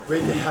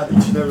Great to have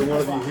each and every one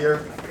of you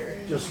here.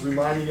 Just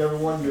reminding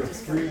everyone you're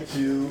free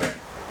to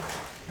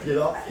get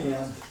up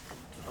and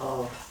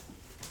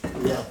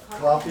we have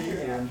coffee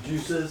and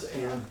juices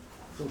and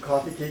some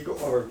coffee cake,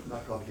 or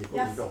not coffee cake,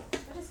 where do you go?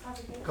 What is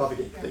coffee cake? Coffee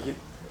cake, thank you.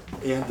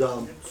 And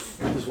I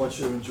just want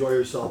you to enjoy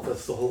yourself.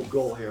 That's the whole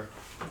goal here.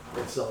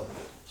 It's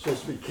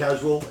supposed to be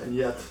casual and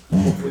yet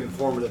hopefully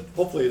informative.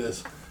 Hopefully it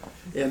is.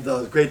 And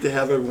great to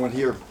have everyone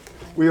here.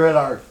 We are at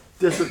our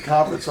district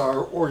conference.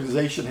 Our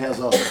organization has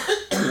a,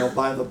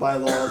 by the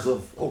bylaws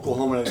of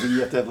Oklahoma,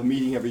 you have to have a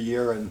meeting every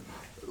year and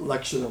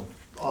election of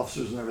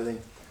officers and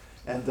everything.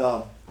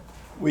 And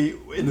we,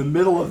 in the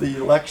middle of the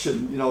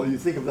election, you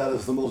think of that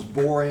as the most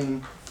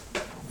boring,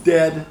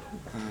 dead,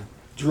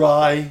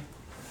 dry,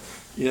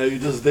 you're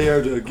just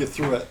there to get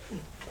through it.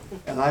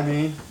 And I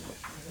mean,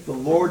 the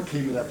Lord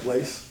came to that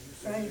place,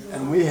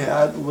 and we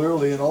had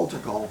literally an altar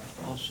call.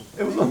 Awesome.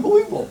 It was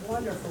unbelievable.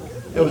 Wonderful.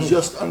 It was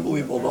just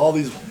unbelievable.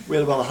 We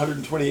had about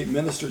 128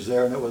 ministers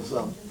there, and it was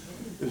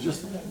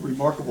just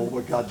remarkable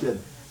what God did.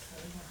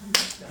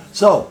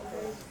 So,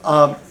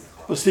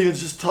 but Stephen,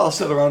 just toss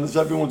that around. As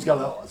everyone's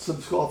got a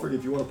Sunday offering.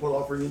 If you want to put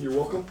offering in, you're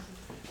welcome.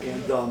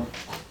 And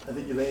I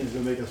think Elaine's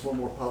going to make us one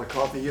more pot of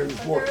coffee here.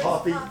 There's more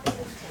coffee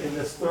in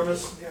this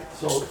thermos,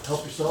 so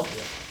help yourself.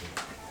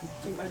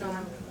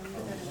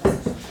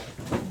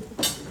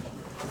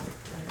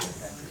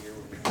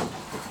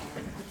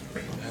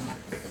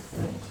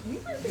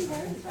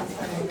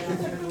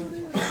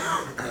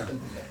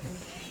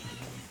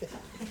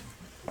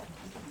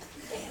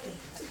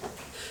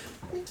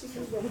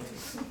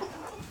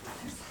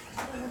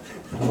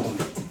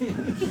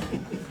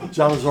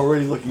 John is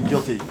already looking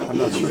guilty. I'm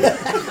not sure.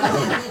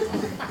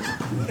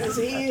 Yes,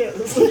 he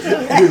is. You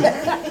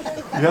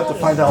have to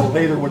find out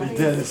later what he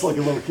did. It's like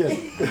a little kid.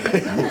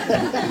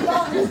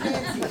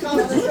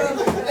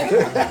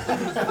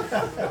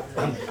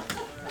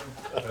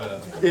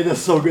 It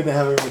is so good to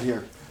have everyone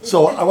here.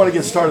 So I want to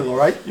get started, all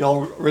right? You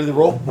all ready to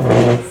roll?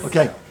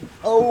 Okay.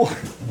 Oh.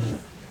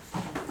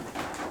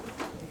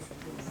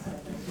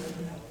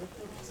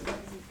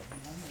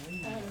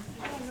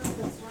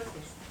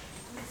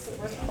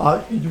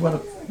 You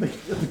want to make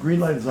if the green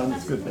light is on,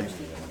 it's good, thanks.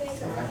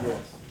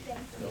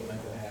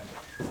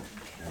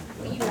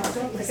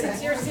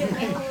 Since you're sitting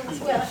in,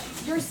 well,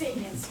 you're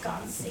sitting in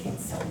Scott's seat,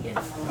 so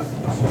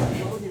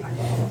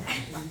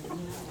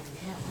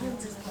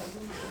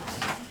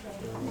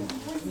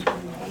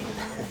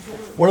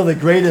One of the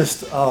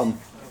greatest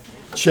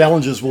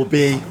challenges will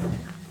be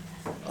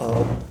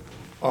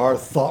our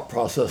thought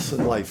process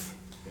in life.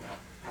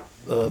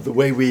 The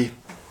way we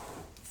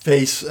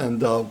face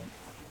and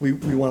we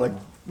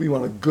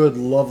want a good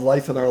love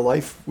life in our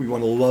life. We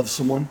want to love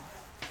someone.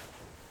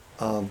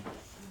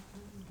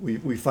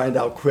 We find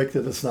out quick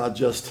that it's not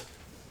just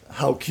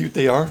how cute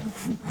they are,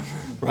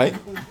 right?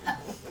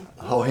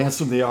 How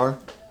handsome they are,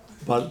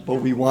 but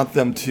we want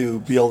them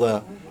to be able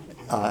to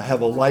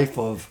have a life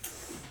of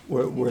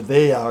where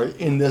they are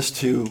in this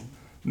to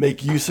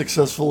make you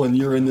successful and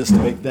you're in this to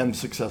make them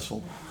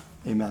successful.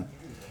 Amen.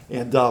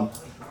 And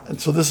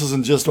so this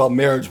isn't just about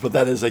marriage, but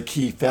that is a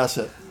key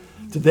facet.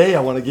 Today,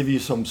 I want to give you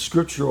some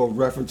scriptural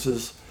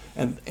references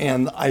and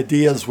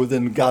ideas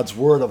within God's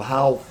Word of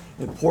how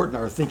important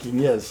our thinking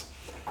is.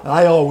 And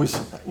I always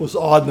was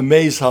awed and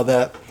amazed how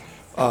that,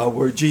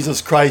 where Jesus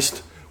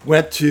Christ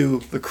went to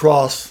the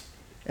cross,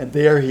 and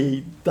there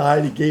he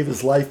died, he gave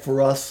his life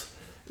for us.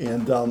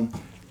 And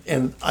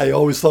I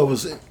always thought it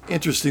was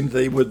interesting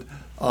they would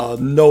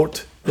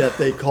note that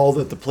they called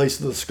it the place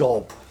of the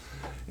skull.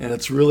 And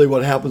it's really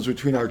what happens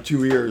between our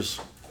two ears.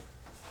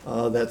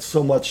 That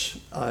so much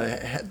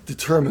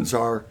determines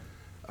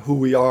who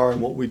we are and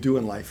what we do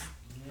in life.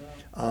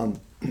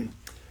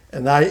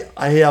 And I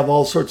have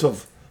all sorts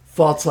of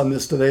thoughts on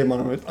this today. I'm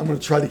going to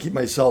try to keep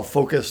myself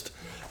focused.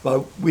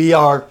 But we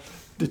are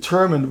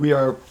determined, we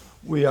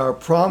are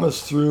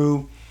promised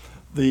through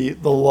the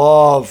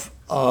law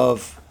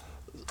of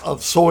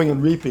sowing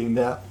and reaping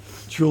that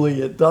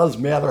truly it does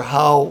matter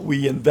how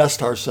we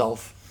invest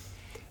ourselves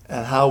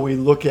and how we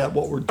look at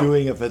what we're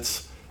doing, if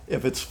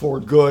it's for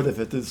good, if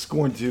it is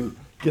going to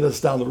get us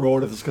down the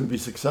road, if it's going to be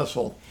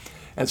successful.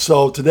 And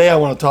so today I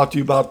want to talk to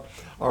you about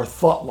our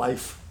thought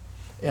life,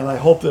 and I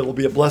hope that it'll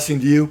be a blessing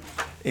to you,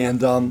 and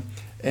then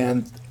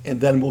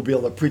we'll be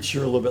able to preach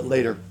here a little bit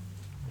later.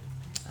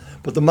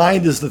 But the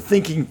mind is the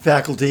thinking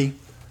faculty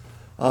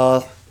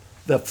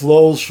that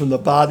flows from the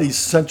body's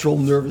central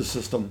nervous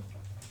system.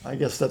 I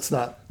guess that's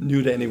not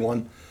new to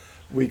anyone.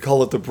 We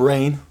call it the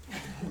brain,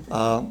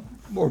 or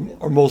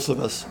most of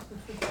us.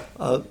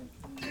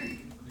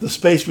 The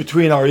space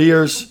between our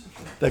ears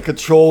that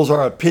controls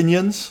our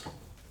opinions,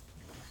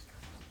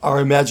 our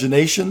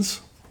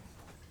imaginations,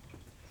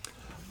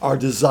 our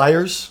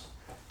desires,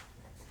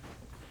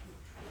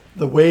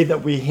 the way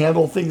that we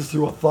handle things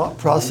through a thought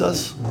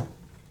process,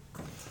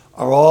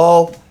 are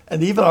all,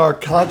 and even our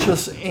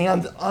conscious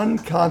and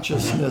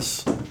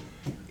unconsciousness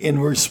in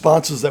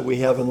responses that we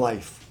have in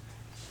life.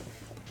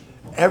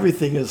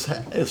 Everything is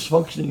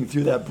functioning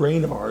through that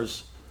brain of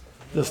ours,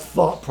 this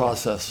thought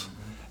process.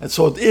 And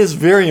so it is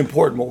very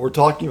important what we're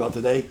talking about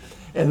today,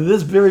 and it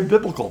is very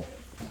biblical.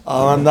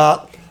 I'm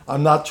not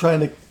trying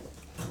to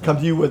come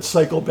to you with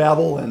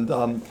psychobabble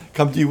and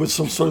come to you with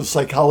some sort of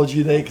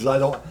psychology today, because I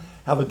don't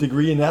have a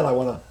degree in that. I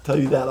want to tell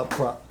you that up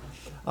front.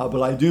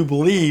 But I do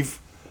believe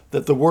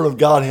that the Word of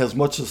God has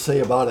much to say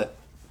about it.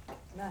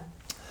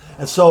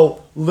 And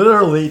so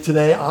literally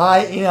today, I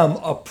am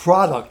a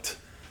product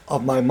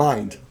of my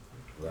mind.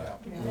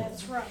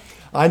 That's right.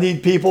 I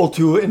need people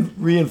to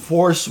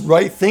reinforce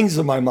right things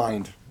in my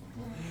mind.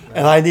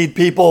 And I need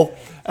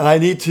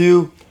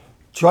to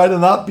try to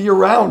not be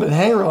around and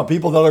hang around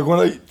people that are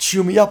going to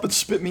chew me up and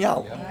spit me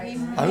out. I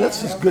mean,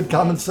 that's just good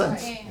common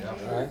sense.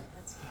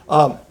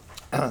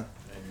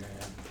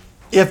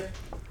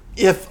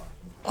 If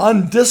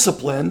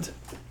undisciplined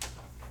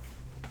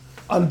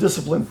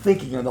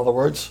thinking, in other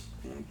words,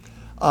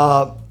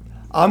 I'm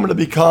going to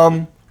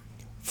become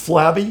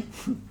flabby.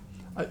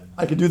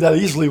 I can do that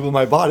easily with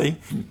my body.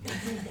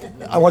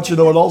 I want you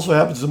to know it also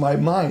happens in my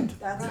mind.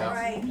 That's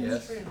right.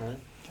 Yes.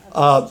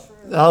 Not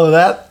only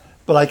that,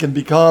 but I can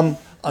become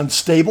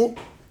unstable.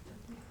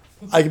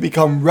 I can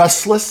become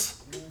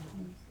restless.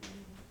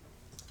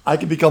 I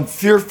can become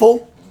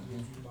fearful.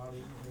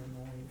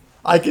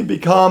 I can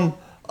become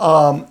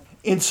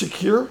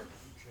insecure.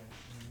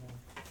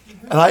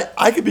 And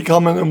I can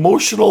become an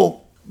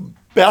emotional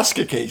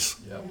basket case.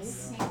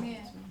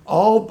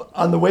 All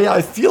on the way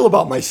I feel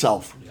about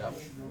myself.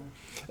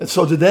 And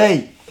so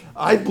today,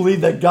 I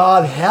believe that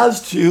God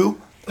has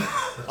to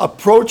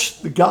approach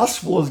the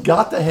gospel has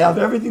got to have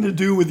everything to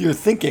do with your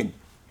thinking.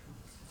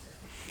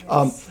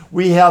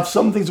 We have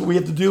some things that we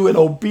have to do in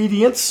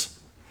obedience,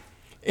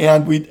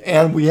 and we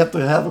have to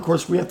have, of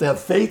course, we have to have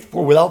faith.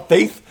 For without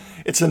faith,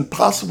 it's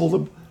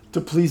impossible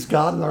to please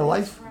God in our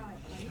life.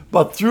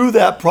 But through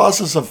that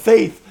process of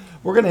faith,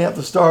 we're going to have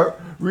to start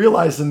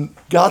realizing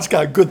God's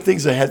got good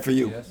things ahead for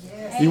you. Yes.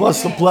 He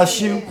wants to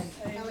bless you.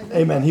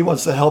 Amen. He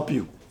wants to help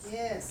you.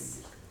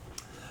 Yes.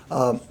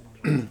 But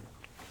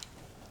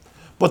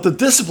the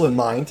disciplined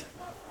mind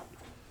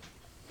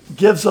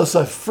gives us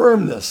a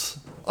firmness,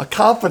 a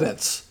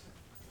confidence,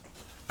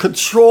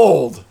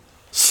 controlled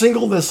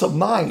singleness of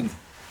mind.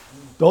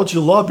 Don't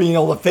you love being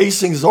able to face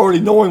things already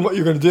knowing what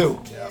you're going to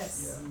do?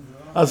 Yes.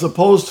 As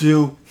opposed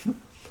to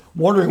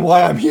wondering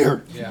why I'm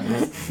here. Yeah.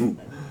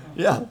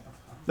 Yeah,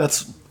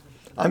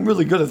 I'm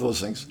really good at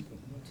those things.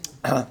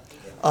 To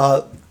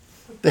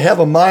have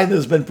a mind that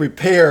has been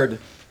prepared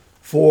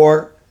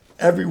for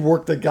every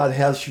work that God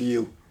has for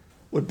you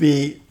would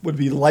be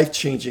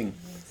life-changing.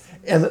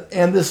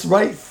 And this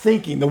right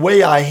thinking, the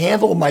way I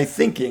handle my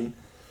thinking,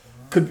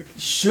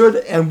 should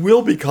and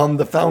will become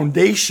the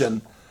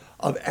foundation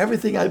of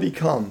everything I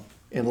become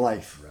in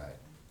life. Right.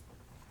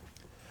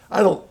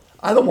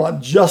 I don't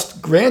want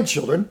just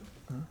grandchildren,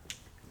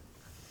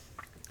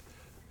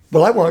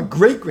 but I want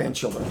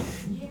great-grandchildren.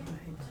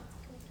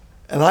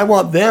 And I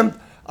want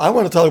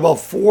to talk about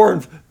 4th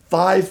and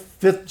 5th,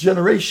 5th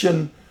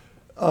generation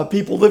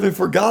people living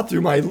for God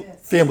through my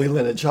family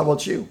lineage. How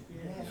about you?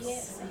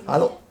 Yes. I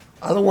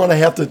don't want to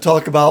have to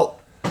talk about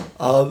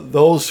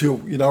those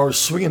who are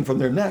swinging from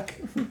their neck.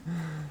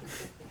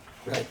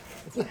 Right.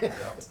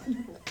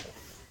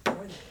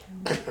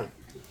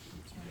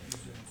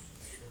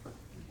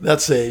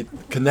 That's a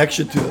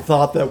connection to the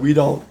thought that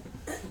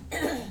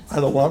I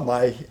don't want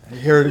my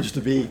heritage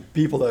to be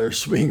people that are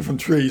swinging from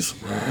trees.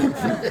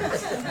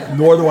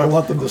 Nor do I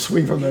want them to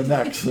swing from their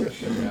necks.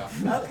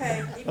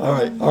 Okay. All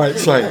right,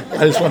 sorry.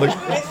 I just want to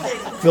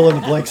fill in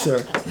the blanks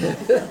there.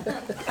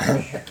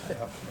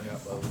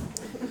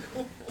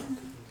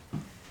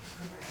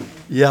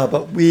 Yeah,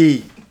 but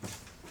we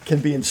can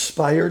be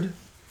inspired.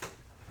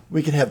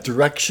 We can have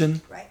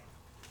direction. Right.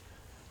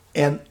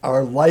 And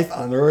our life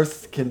on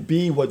earth can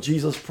be what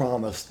Jesus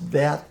promised,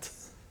 that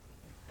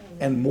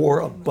and more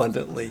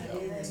abundantly.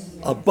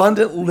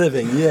 Abundant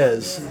living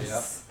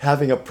is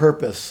having a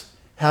purpose,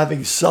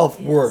 having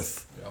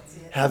self-worth,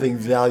 having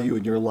value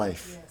in your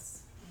life.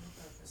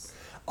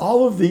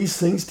 All of these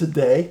things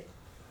today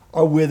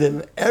are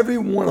within every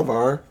one of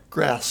our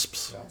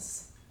grasps.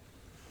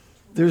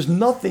 There's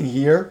nothing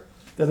here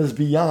that is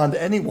beyond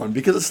anyone,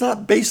 because it's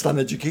not based on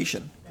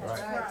education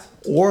Right.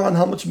 or on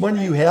how much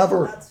money you have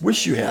or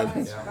wish you had.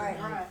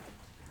 Right.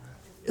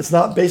 It's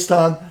not based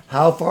on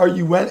how far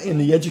you went in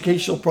the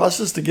educational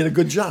process to get a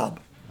good job.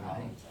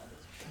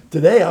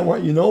 Today, I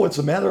want you to know it's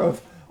a matter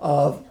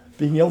of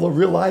being able to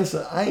realize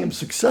that I am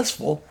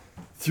successful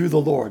through the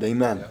Lord.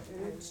 Amen.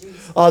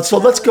 So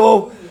let's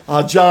go.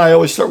 John, I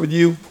always start with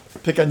you,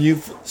 pick on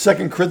you.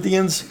 2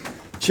 Corinthians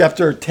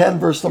chapter 10,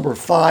 verse number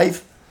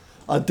 5.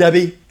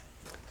 Debbie.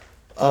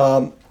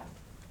 Oh,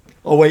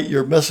 wait,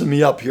 you're messing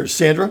me up here.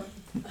 Sandra?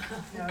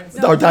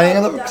 Or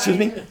Diana, excuse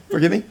me.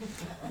 Forgive me.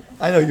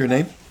 I know your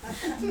name.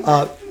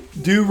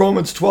 Do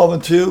Romans 12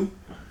 and 2.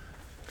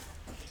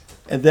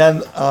 And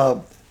then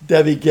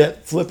Debbie,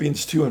 get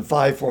Philippians 2 and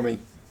 5 for me.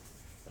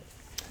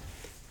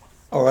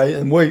 All right,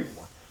 and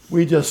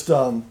we just,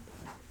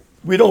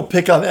 we don't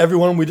pick on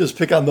everyone. We just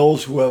pick on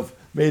those who have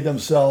made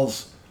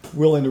themselves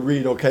willing to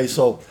read, okay?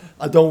 So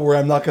don't worry,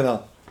 I'm not going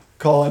to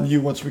call on you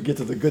once we get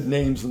to the good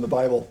names in the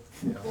Bible.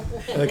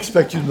 And I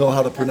expect you to know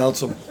how to pronounce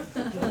them.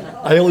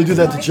 I only do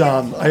that to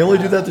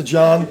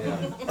John.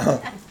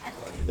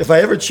 If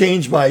I ever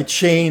change my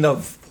chain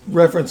of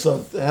reference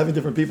of having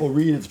different people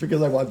read, it's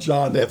because I want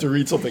John to have to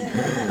read something.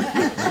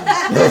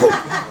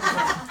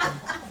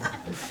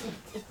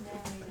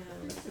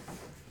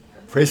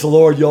 Praise the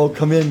Lord, y'all.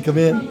 Come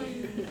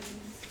in.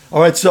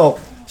 All right, so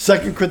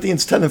 2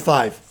 Corinthians 10 and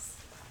 5.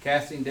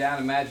 Casting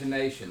down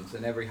imaginations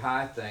and every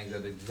high thing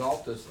that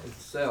exalteth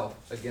itself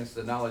against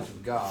the knowledge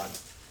of God,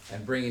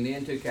 and bringing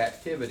into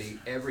captivity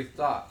every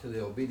thought to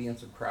the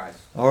obedience of Christ.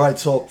 All right,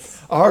 so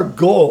our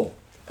goal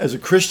as a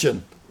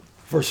Christian,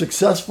 for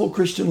successful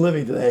Christian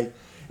living today,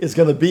 is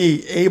going to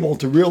be able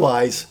to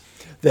realize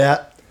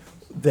that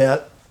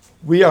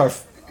we are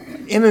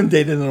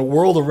inundated in a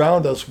world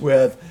around us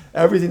with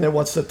everything that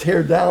wants to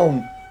tear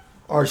down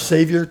our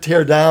Savior,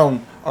 tear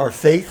down our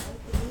faith.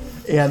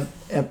 And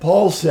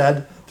Paul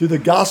said, through the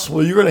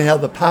gospel, you're going to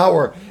have the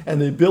power and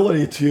the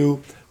ability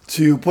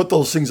to put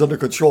those things under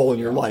control in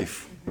your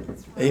life.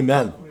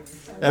 Amen.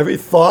 Every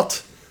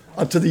thought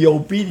unto the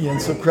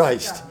obedience of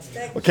Christ.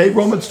 Okay,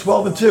 Romans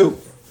 12 and 2.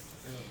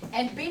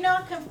 And be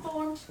not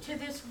conformed to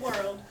this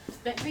world,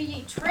 but be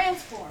ye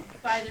transformed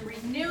by the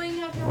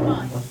renewing of your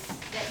mind,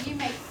 that ye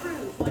may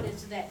prove what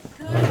is that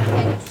good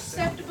and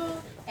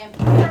acceptable and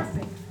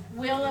perfect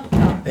will of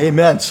God.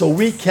 Amen. So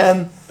we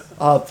can,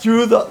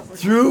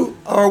 through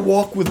our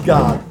walk with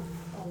God,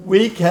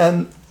 we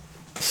can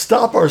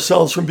stop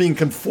ourselves from being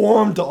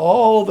conformed to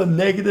all the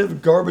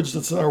negative garbage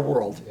that's in our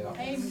world.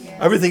 Amen.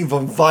 Everything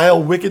from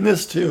vile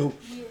wickedness to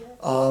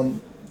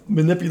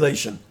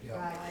manipulation.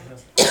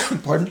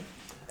 Pardon?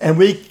 And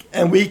we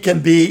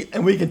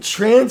can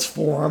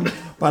transform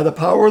by the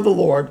power of the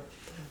Lord.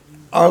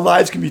 Our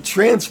lives can be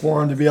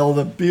transformed to be able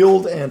to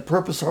build and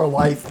purpose our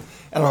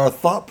life, and our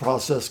thought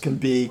process can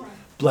be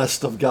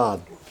blessed of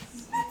God.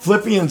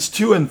 Philippians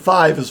 2 and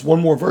 5 is one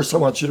more verse I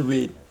want you to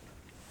read.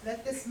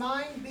 Let this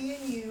mind be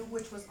in you,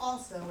 which was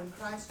also in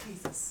Christ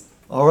Jesus.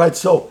 All right,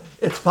 so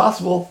it's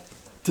possible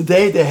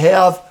today to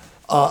have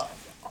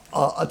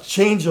a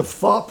change of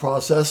thought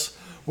process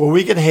where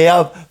we can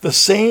have the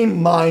same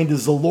mind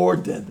as the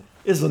Lord did.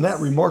 Isn't that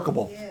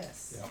remarkable?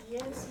 Yes.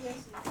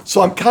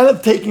 So I'm kind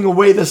of taking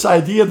away this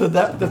idea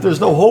that there's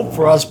no hope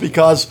for us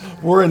because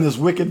we're in this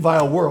wicked,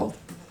 vile world.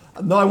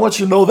 No, I want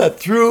you to know that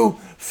through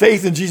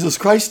faith in Jesus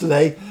Christ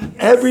today,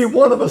 every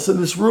one of us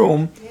in this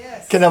room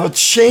can have a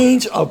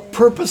change of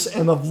purpose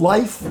and of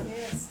life.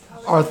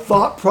 Our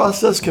thought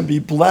process can be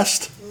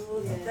blessed.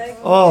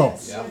 Oh,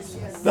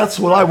 that's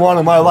what I want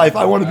in my life.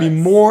 I want to be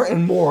more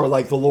and more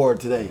like the Lord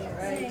today.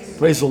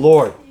 Praise the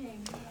Lord.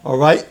 All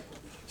right?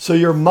 So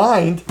your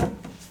mind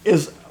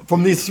is,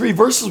 from these three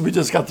verses we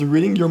just got through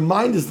reading, your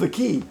mind is the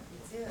key.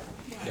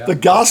 The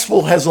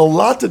gospel has a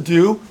lot to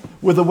do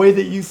with the way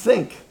that you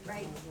think.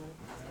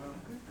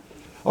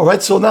 All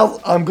right, so now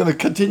I'm going to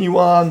continue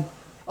on.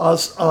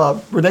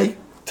 Renee,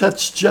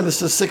 touch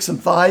Genesis 6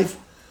 and 5.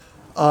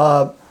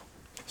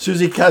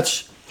 Susie,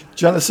 catch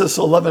Genesis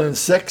 11 and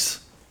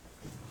 6.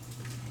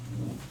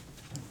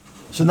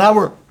 So now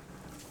we're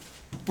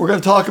going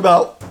to talk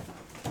about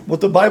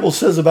what the Bible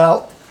says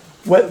about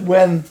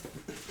when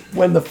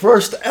the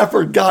first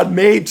effort God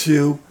made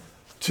to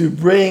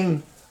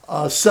bring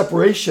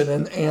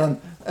separation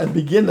and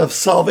begin the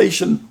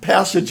salvation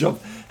passage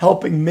of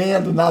helping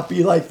man to not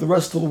be like the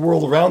rest of the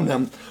world around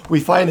them, we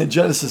find in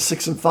Genesis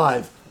 6 and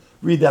 5.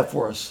 Read that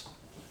for us.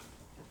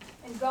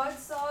 And God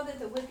saw that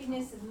the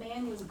wickedness of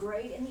man was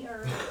great in the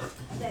earth,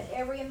 and that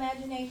every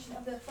imagination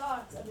of the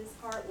thoughts of his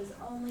heart was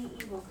only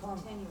evil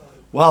continually.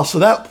 Wow, so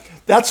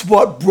that's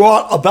what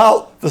brought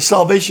about the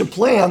salvation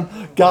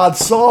plan. God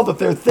saw that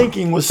their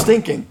thinking was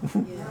stinking.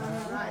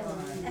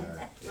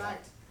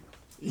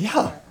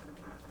 Yeah.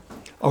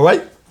 All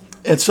right.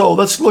 And so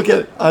let's look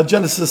at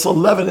Genesis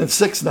 11 and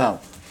 6 now.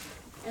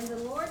 And the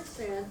Lord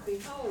said,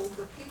 Behold,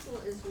 the people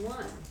is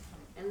one,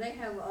 and they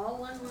have all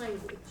one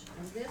language,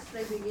 and this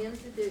they begin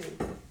to do.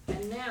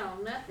 And now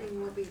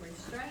nothing will be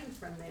restrained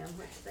from them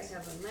which they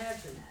have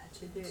imagined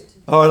to do.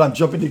 All right, I'm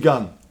jumping the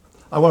gun.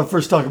 I want to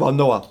first talk about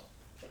Noah.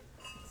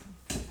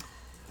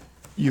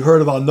 You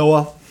heard about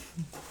Noah?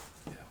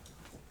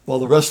 While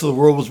the rest of the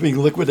world was being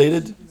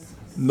liquidated,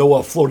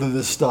 Noah floated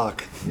his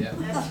stock. Yeah.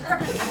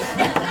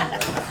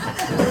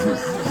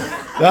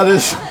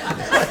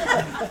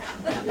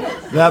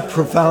 That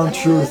profound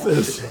truth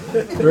is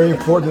very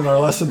important in our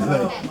lesson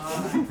today.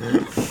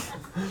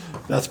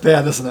 That's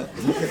bad, isn't it?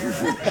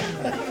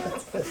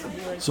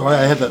 Sorry,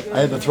 I had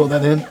to throw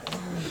that in.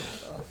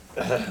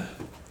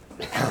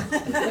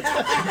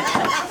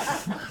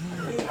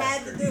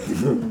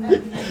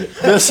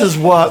 This is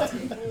what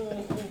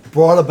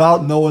brought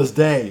about Noah's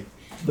day.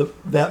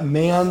 That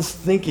man's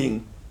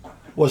thinking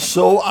was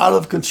so out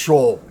of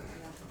control,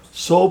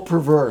 so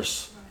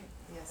perverse,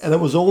 and it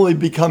was only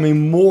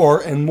becoming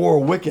more and more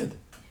wicked.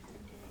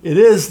 It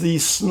is the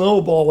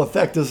snowball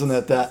effect, isn't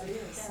it? That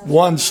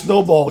one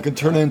snowball can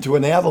turn into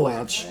an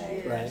avalanche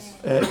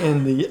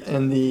in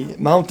the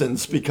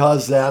mountains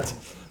because that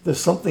there's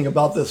something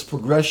about this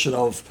progression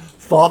of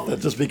thought that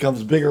just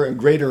becomes bigger and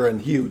greater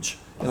and huge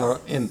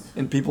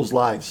in people's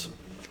lives.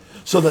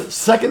 So the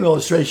second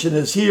illustration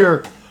is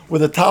here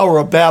with the Tower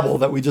of Babel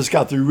that we just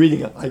got through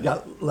reading.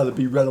 Let it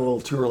be read a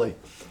little too early.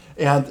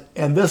 And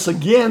this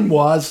again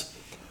was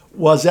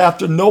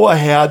after Noah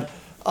had,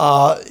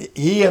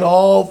 he and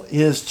all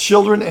his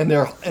children and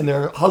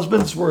their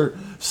husbands were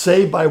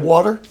saved by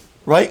water,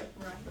 right?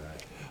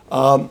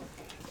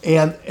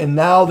 And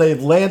now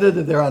they've landed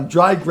and they're on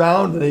dry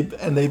ground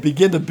and they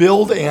begin to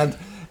build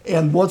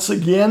and once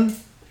again,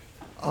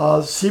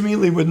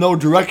 seemingly with no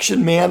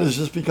direction, man is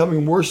just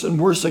becoming worse and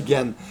worse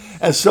again.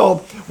 And so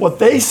what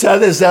they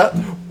said is that,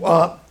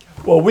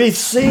 we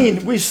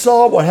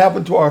saw what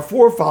happened to our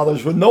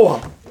forefathers with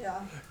Noah.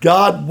 Yeah.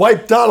 God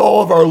wiped out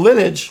all of our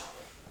lineage,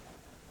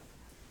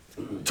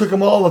 took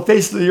them all off the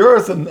face of the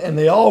earth, and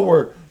they all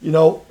were,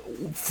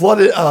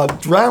 flooded,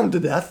 drowned to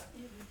death.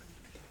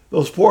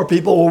 Those poor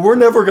people. Well, we're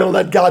never going to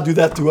let God do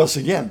that to us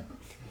again.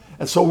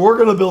 And so we're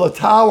going to build a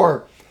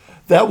tower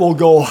that will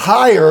go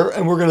higher,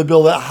 and we're going to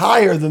build it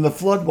higher than the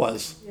flood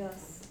was.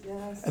 Yes,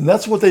 yes. And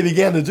that's what they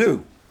began to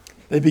do.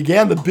 They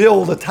began to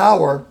build a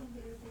tower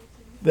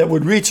that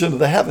would reach into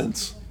the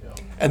heavens.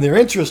 And their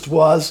interest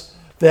was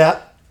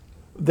that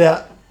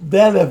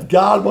then if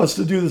God wants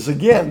to do this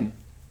again,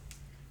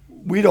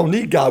 we don't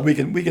need God. We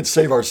can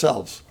save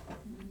ourselves.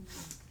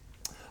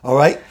 All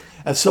right?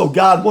 And so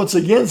God once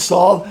again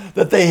saw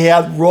that they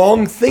had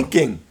wrong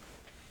thinking.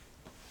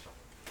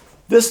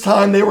 This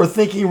time they were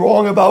thinking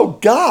wrong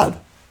about God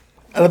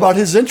and about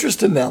his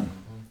interest in them.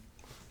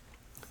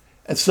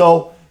 And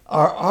so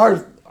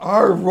our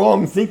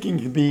wrong thinking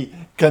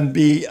can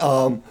be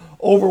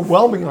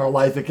overwhelming in our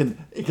life. It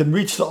can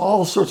reach to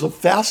all sorts of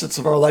facets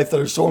of our life that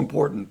are so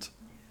important.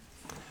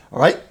 All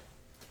right?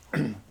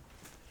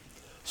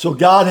 So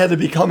God had to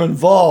become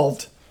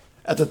involved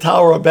at the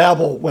Tower of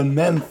Babel when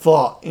men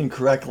thought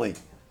incorrectly.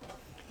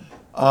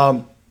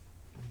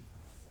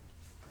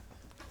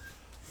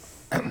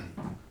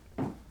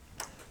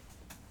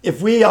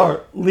 If we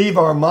leave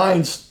our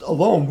minds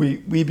alone,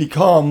 we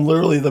become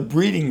literally the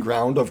breeding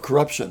ground of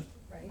corruption.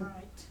 Right.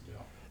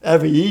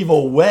 Every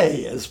evil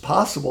way is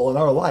possible in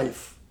our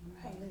life.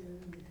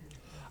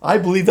 I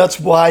believe that's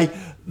why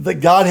that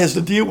God has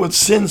to deal with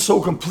sin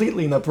so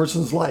completely in a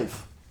person's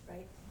life.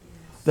 Right.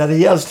 That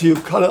he has to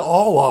cut it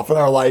all off in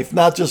our life,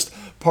 not just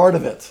part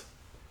of it.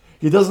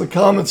 He doesn't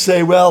come and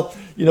say, well,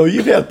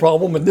 you've had a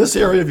problem in this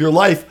area of your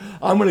life.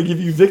 I'm going to give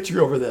you victory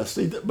over this.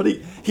 But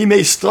he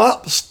may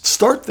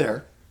start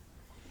there.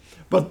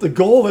 But the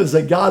goal is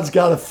that God's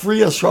got to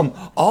free us from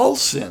all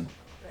sin.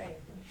 Right.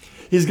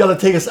 He's got to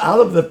take us out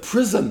of the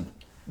prison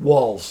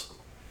walls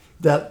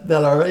that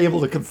are able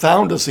to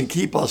confound us and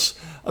keep us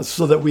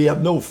so that we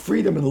have no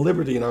freedom and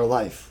liberty in our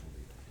life.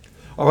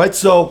 All right,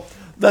 so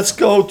let's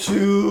go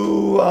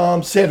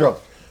to Sandra.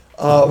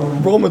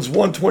 Romans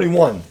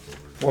 1:21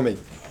 for me.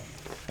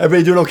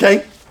 Everybody doing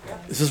okay?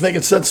 Is this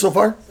making sense so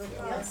far?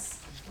 Yes.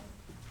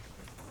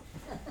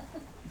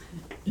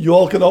 You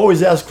all can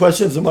always ask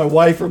questions, and my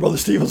wife or Brother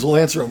Stevens will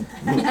answer them.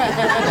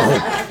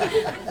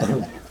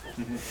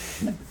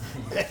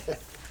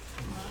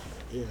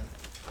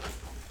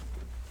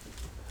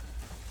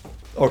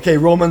 Okay,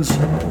 Romans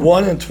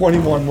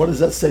 1:21. What does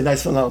that say?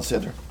 Nice and loud,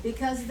 Sandra.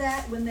 Because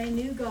that when they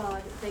knew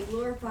God, they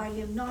glorified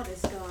him not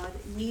as God,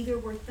 neither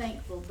were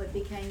thankful, but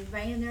became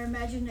vain in their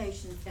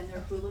imaginations, and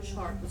their foolish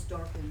heart was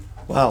darkened.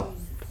 Wow.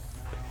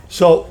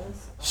 So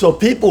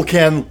people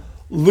can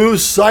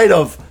lose sight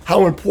of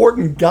how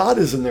important God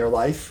is in their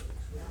life.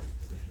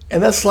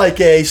 And that's like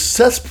a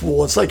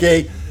cesspool. It's like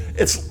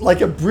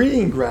a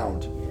breeding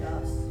ground.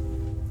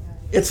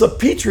 It's a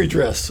petri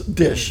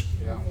dish.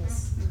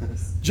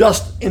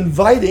 Just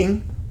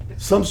inviting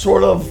some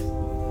sort of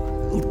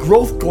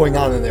growth going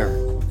on in there.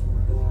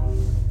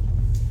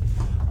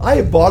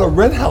 I bought a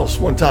rent house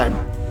one time.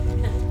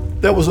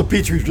 That was a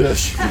petri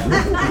dish.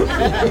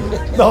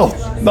 No,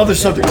 another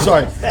subject.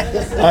 Sorry,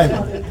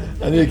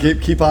 I need to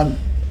keep on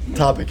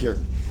topic here.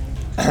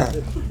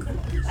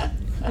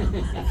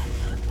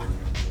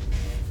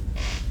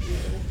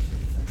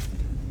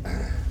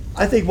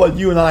 I think what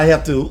you and I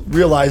have to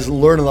realize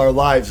and learn in our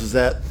lives is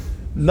that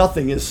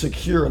nothing is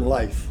secure in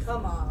life.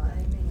 Come on.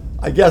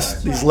 I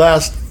guess these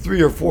last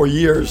 3 or 4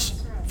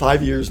 years,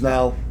 5 years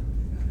now,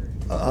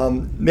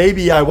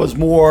 maybe I was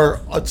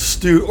more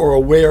astute or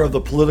aware of the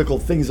political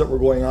things that were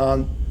going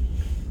on.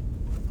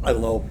 I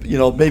don't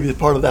know, maybe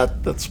part of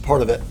that's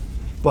part of it.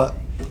 But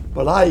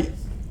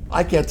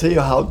I can't tell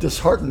you how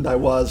disheartened I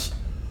was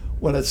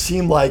when it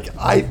seemed like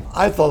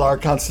I thought our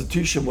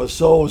Constitution was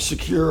so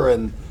secure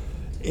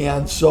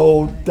and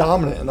so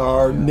dominant in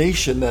our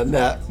nation and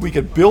that we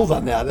could build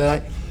on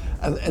that.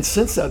 And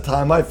since that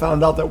time, I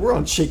found out that we're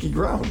on shaky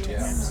ground.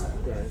 Yeah.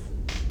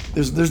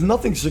 There's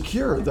nothing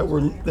secure that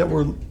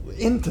we're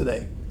in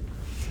today.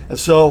 And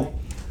so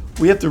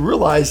we have to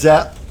realize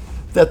that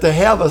to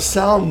have a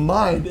sound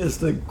mind is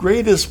the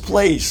greatest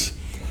place,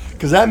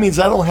 because that means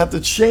I don't have to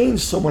change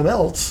someone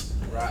else.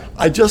 Right.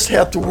 I just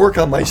have to work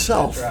on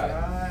myself.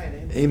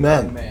 Right.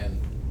 Amen.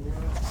 Amen.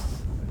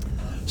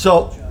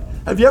 So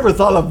Have you ever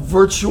thought of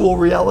virtual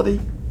reality?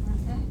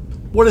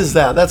 What is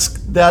that?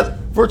 That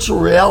virtual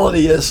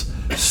reality is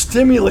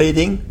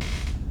stimulating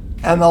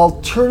an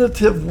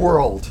alternative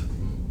world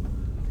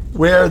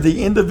where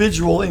the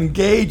individual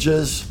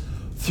engages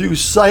through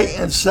sight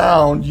and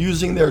sound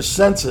using their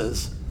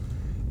senses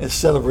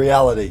instead of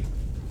reality.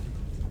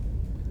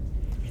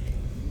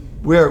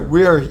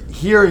 We're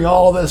hearing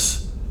all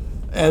this,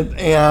 and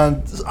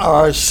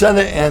our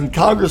Senate and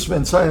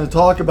congressmen starting to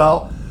talk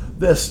about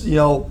this,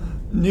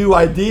 new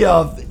idea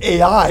of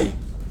AI,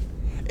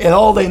 and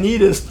all they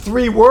need is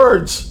 3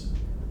 words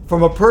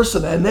from a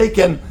person, and they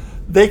can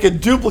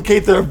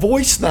duplicate their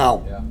voice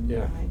now.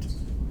 Yeah.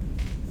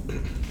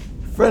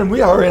 Friend,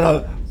 we are in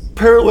a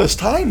perilous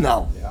time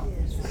now.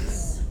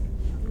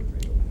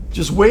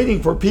 Just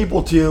waiting for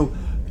people to,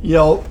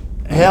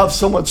 have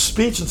someone's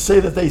speech and say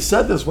that they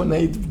said this when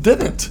they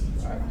didn't.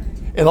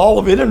 And all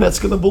of the internet's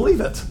going to believe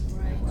it.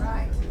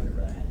 Right.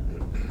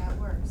 That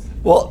works.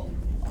 Well,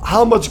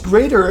 how much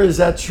greater is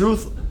that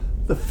truth,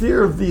 the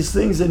fear of these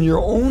things in your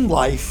own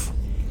life,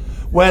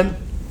 when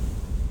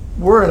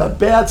we're in a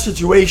bad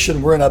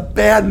situation, we're in a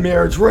bad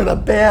marriage, we're in a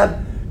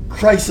bad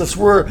crisis,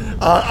 we're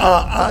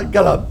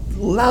got a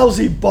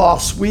lousy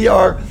boss, we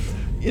are,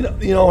 in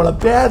a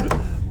bad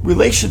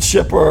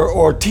relationship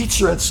or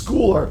teacher at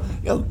school, or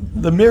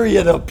the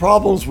myriad of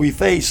problems we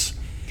face,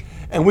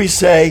 and we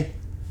say,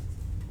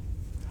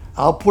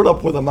 I'll put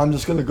up with them. I'm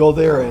just going to go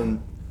there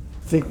and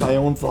think my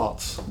own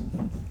thoughts.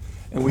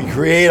 And we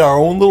create our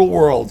own little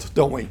world,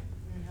 don't we?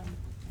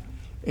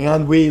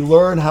 And we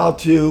learn how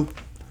to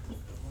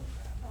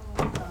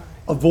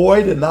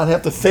avoid and not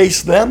have to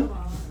face them.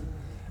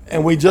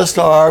 And we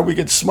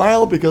can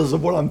smile because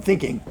of what I'm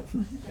thinking.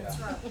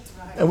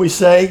 And we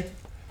say,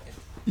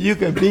 you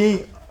can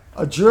be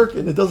a jerk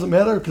and it doesn't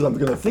matter because I'm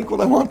going to think what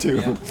I want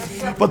to.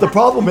 But the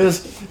problem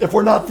is, if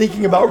we're not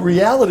thinking about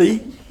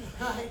reality,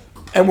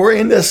 and we're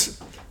in this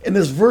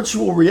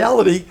virtual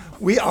reality,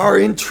 we are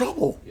in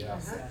trouble.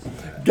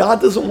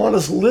 God doesn't want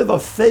us to live a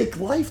fake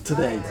life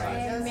today.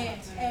 Amen.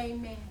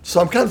 Amen.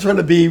 So I'm kind of trying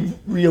to be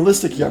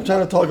realistic here. I'm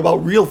trying to talk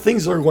about real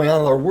things that are going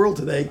on in our world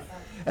today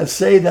and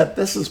say that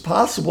this is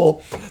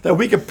possible, that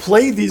we can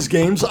play these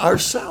games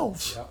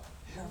ourselves.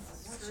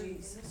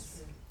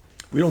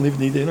 We don't even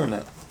need the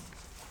internet.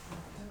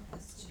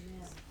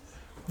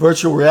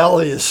 Virtual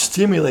reality is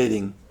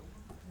stimulating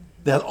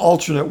that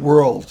alternate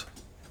world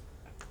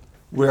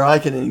where I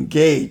can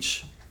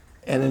engage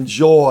and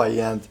enjoy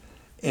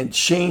and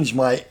change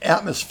my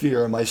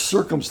atmosphere and my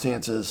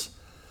circumstances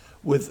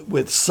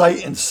with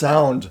sight and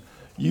sound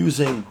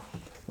using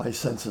my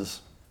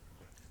senses.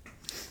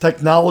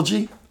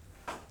 Technology,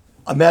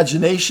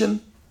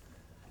 imagination,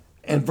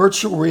 and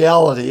virtual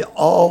reality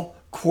all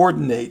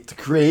coordinate to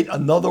create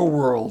another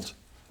world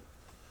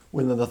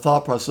within the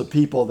thought process of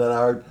people that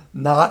are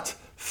not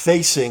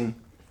facing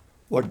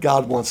what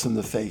God wants them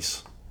to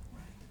face.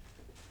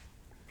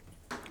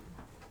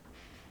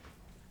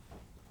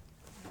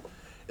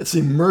 It's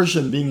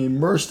immersion, being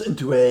immersed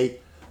into a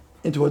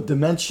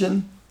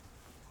dimension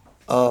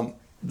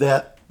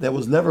that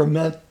was never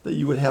meant that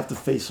you would have to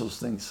face those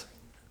things.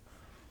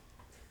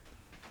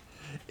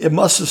 It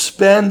must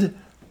suspend.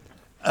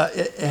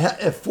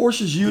 It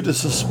forces you to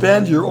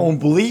suspend your own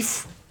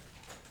belief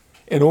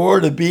in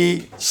order to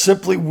be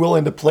simply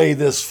willing to play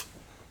this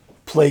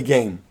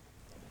game.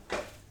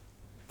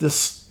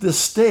 This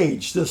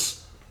stage,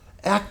 this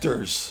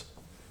actors,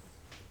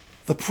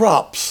 the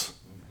props,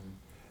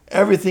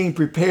 everything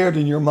prepared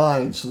in your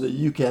mind so that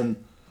you can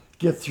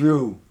get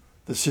through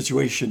the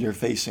situation you're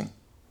facing.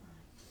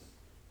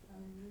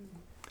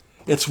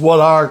 It's what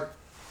our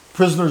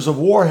prisoners of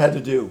war had to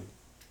do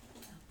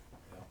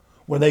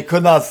when they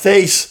could not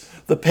face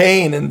the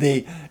pain and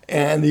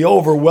the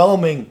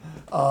overwhelming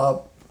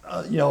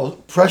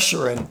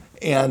pressure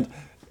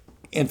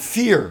and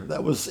fear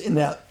that was in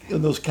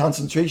those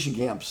concentration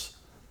camps.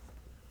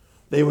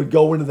 They would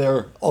go into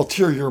their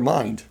ulterior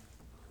mind.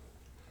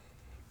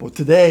 But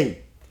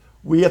today,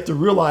 we have to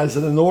realize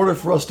that in order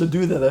for us to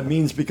do that, it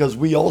means because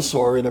we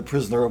also are in a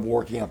prisoner of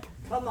war camp.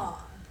 Come on.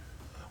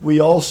 We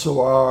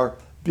also are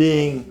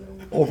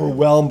being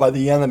overwhelmed by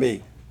the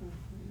enemy.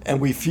 And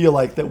we feel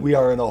like that we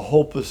are in a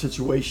hopeless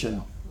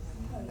situation.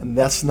 And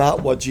that's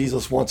not what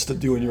Jesus wants to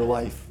do in your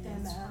life.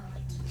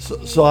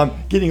 So I'm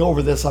getting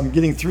over this. I'm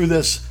getting through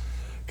this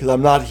because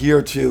I'm not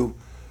here to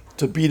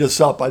beat us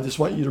up. I just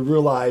want you to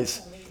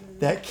realize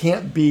that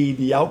can't be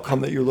the outcome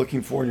that you're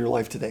looking for in your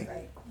life today.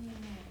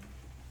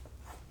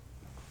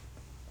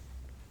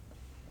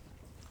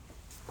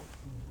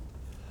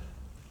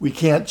 We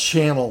can't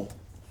channel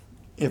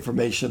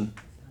information,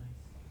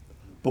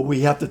 but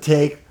we have to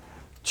take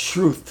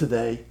truth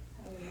today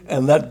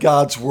and let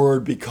God's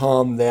word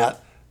become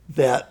that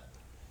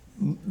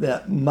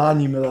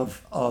monument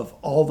of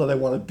all that I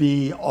want to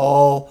be,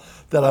 all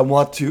that I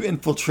want to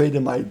infiltrate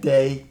in my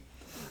day.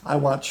 I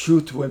want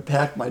truth to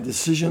impact my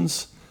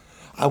decisions.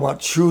 I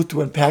want truth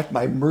to impact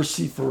my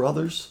mercy for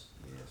others.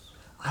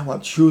 I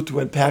want truth to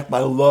impact my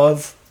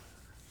love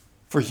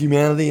for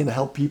humanity and to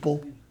help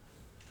people.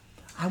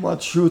 I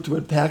want truth to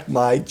impact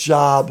my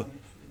job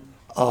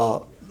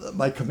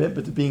my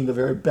commitment to being the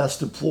very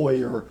best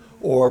employer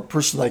or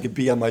person I could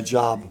be on my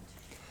job.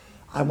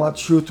 I want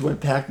truth to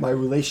impact my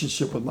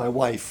relationship with my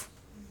wife,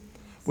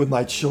 with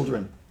my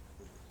children.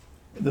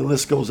 And the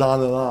list goes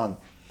on and on.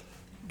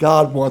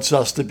 God wants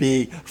us to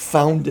be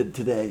founded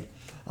today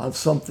on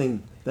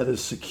something that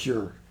is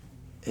secure.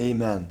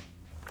 Amen.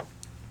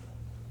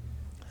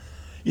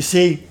 You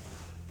see,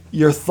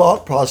 your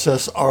thought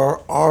process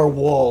are our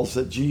walls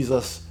that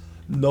Jesus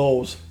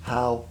knows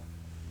how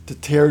to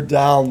tear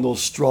down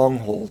those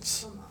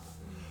strongholds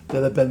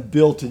that have been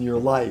built in your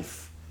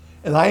life.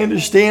 And I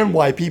understand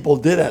why people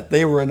did it.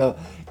 They were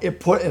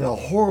put in a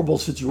horrible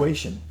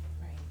situation.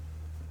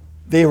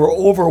 They were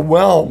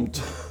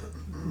overwhelmed.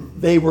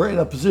 They were in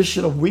a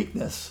position of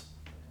weakness.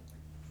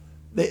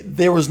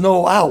 There was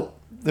no out.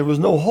 There was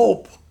no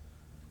hope.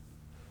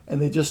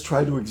 And they just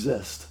tried to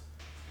exist.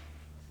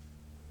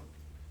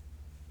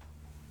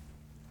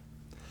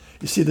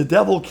 You see, the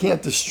devil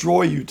can't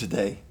destroy you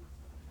today.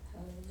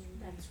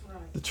 That's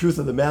right. The truth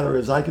of the matter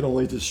is I can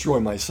only destroy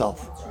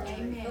myself.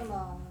 Amen.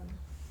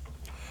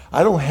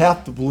 I don't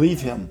have to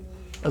believe him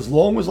as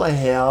long as I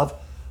have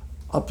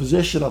a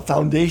position, a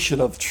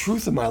foundation of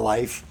truth in my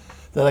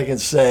life that I can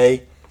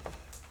say,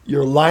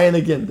 you're lying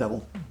again,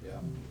 devil,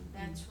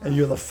 That's right. and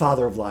you're the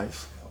father of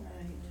lies.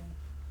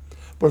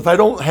 But if I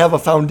don't have a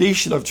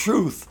foundation of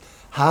truth,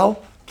 how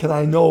can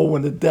I know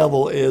when the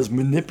devil is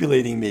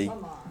manipulating me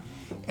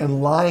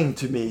and lying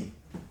to me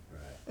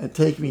and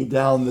taking me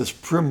down this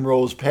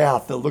primrose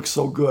path that looks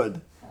so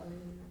good?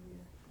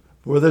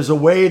 Where there's a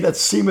way that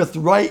seemeth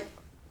right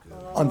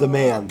unto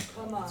man,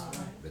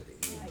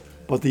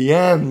 but the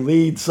end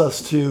leads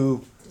us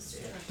to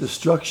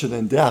destruction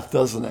and death,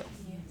 doesn't it?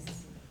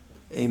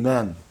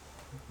 Amen.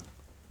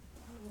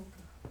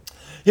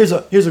 Here's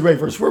a great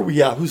verse. Where are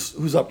we at?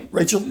 Who's up?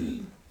 Rachel?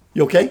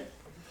 You okay?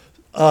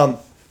 2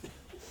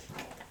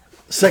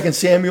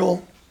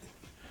 Samuel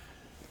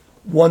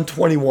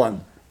 1:21.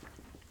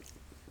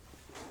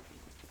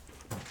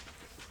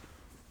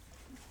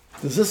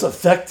 Does this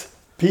affect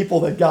people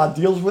that God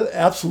deals with?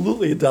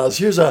 Absolutely it does.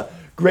 Here's a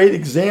great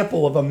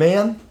example of a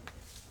man.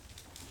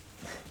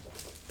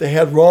 They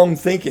had wrong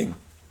thinking.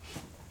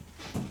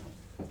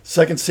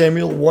 2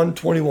 Samuel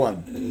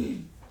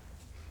 1:21.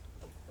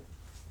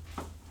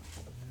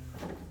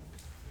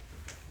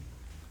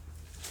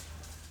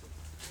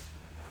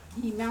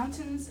 Ye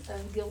mountains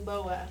of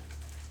Gilboa,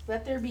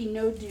 let there be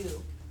no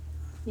dew,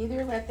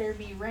 neither let there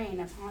be rain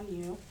upon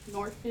you,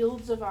 nor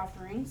fields of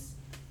offerings,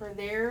 for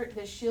there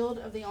the shield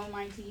of the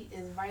Almighty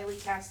is vilely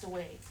cast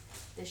away,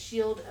 the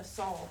shield of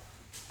Saul,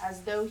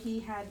 as though he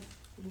had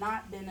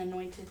not been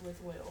anointed with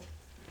oil.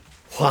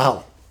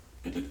 Wow.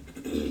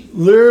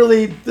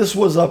 Literally, this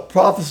was a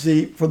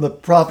prophecy from the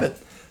prophet.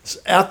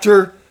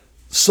 After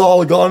Saul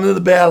had gone into the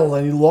battle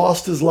and he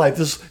lost his life.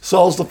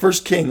 Saul's the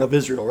first king of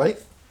Israel, right?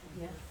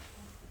 Yeah.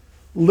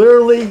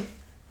 Literally,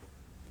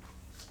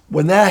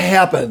 when that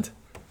happened,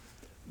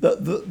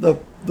 the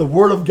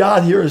word of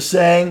God here is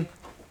saying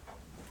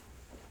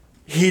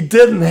he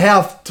didn't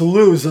have to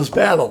lose this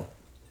battle.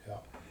 Yeah.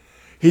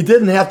 He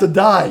didn't have to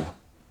die.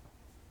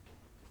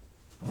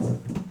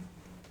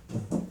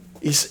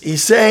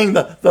 He's saying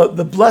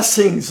the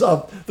blessings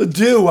of the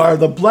dew are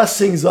the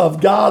blessings of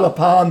God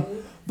upon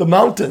the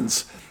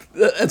mountains.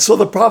 And so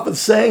the prophet's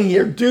saying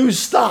here, dew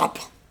stop.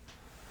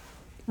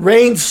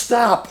 Rain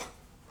stop.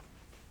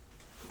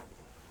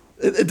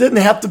 It didn't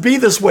have to be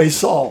this way,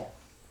 Saul.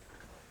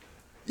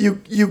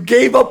 You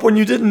gave up when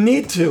you didn't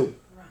need to.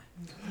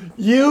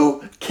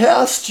 You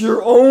cast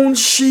your own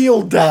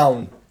shield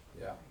down.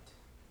 Yeah.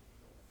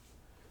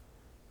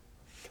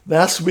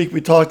 Last week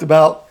we talked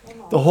about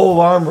the whole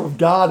armor of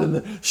God, and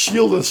the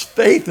shield of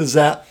faith is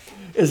that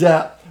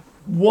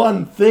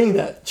one thing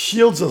that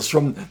shields us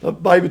from the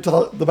Bible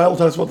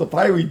talks about the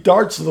fiery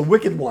darts of the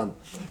wicked one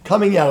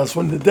coming at us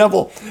when the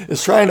devil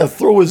is trying to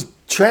throw his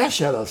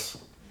trash at us.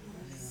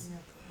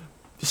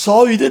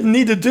 Saul, you didn't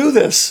need to do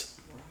this.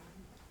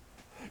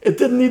 It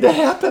didn't need to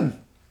happen.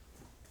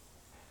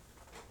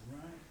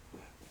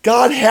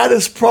 God had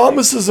his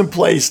promises in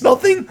place.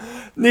 Nothing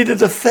needed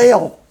to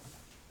fail.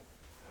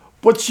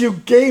 But you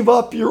gave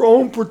up your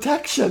own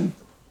protection.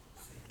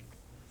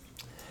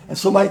 And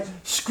so my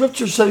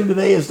scripture setting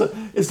today is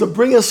to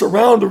bring us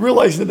around to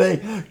realizing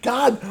today,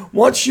 God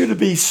wants you to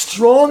be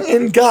strong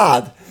in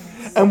God.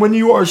 And when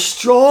you are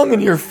strong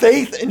in your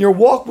faith and your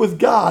walk with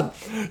God,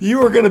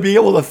 you are going to be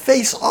able to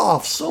face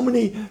off so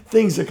many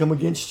things that come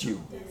against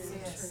you.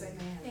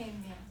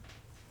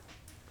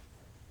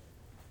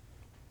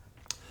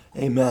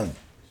 Amen.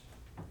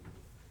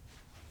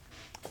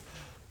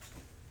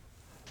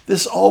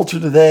 This altar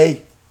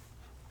today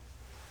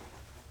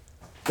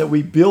that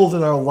we build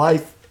in our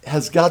life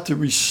has got to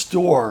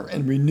restore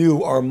and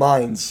renew our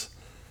minds.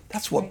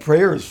 That's what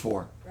prayer is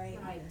for. Right.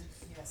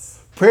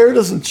 Prayer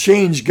doesn't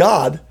change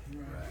God.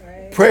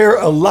 Prayer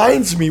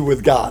aligns me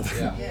with God.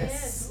 Yeah.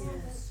 Yes.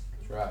 That's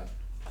right.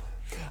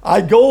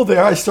 I go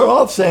there, I start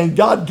off saying,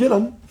 God, get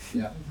them,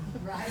 Yeah.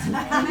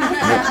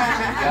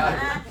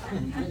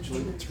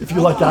 if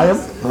you like I am.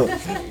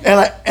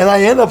 And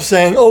I end up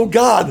saying, oh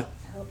God,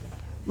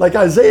 Like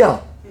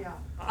Isaiah,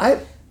 Yeah.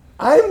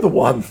 I'm the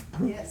one.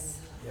 Yes.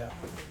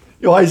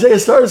 You know, Isaiah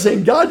started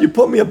saying, God, you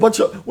put me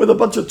with a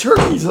bunch of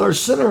turkeys that are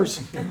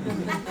sinners.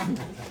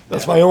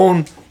 That's my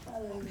own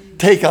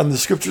take on the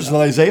scriptures in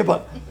Isaiah,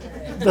 but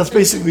that's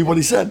basically what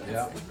he said.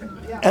 Yeah.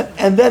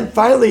 And then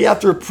finally,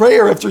 after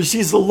prayer, after he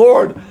sees the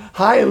Lord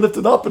high and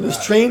lifted up and his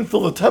train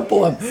filled the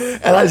temple, and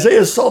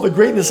Isaiah saw the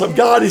greatness of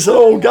God, he said,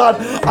 oh God,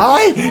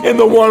 I am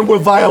the one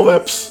with vile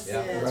lips.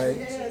 Yeah. Right.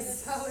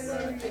 Yes.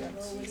 Hallelujah.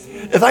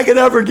 If I could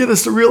ever get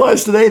us to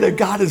realize today that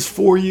God is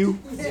for you,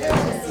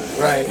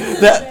 Right.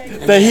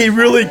 that he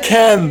really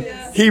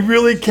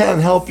can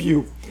help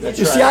you. That's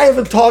You see, right. I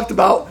haven't talked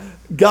about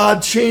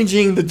God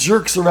changing the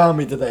jerks around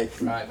me today.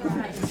 Right.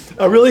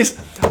 Really,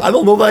 I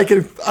don't know that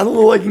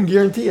I can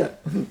guarantee it.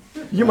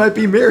 You might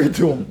be married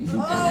to him. You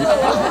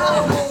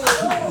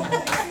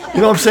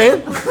know what I'm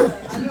saying?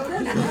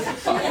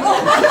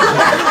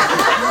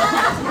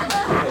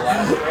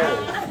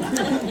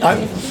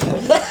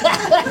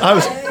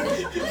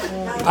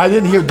 I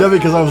didn't hear Debbie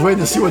because I was waiting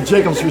to see what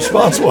Jacob's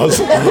response was.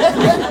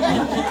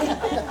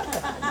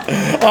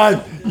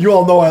 You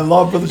all know I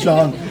love Brother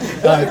John.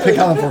 I pick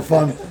on him for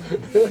fun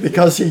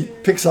because he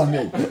picks on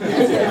me.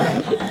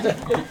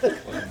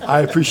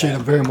 I appreciate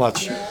him very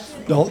much.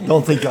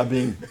 Don't think I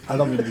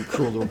don't mean to be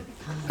cruel to him.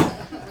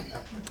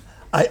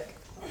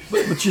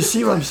 But you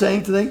see what I'm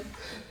saying today?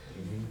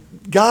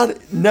 God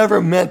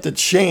never meant to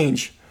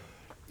change.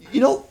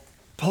 You know,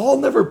 Paul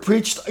never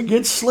preached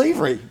against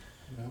slavery.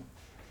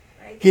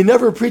 He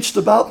never preached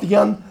about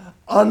the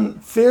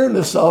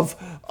unfairness of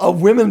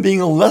women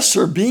being a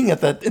lesser being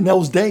in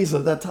those days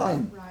at that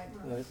time.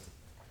 Right.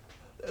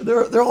 There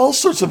are all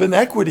sorts of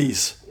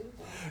inequities.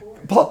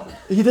 Paul,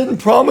 he didn't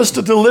promise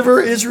to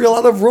deliver Israel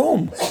out of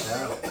Rome.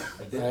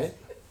 Right.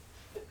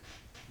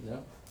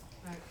 No.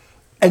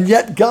 And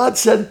yet God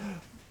said,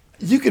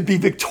 you could be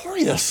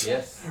victorious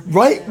Yes.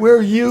 right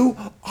where you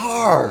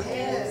are.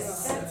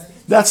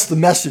 That's the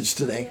message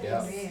today.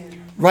 Yeah.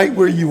 Right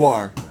where you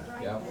are.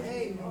 Yeah.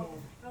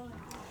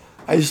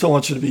 I just don't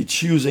want you to be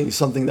choosing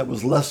something that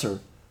was lesser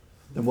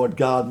than what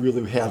God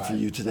really had for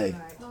you today.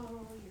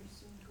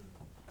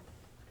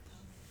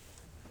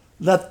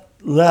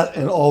 Let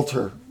an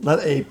altar, let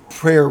a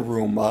prayer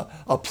room,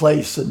 a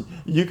place, and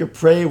you can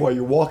pray while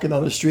you're walking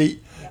on the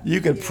street. You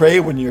can pray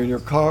when you're in your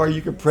car.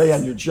 You can pray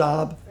on your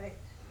job.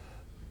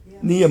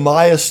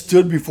 Nehemiah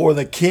stood before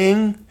the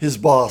king, his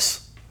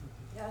boss,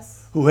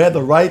 who had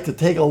the right to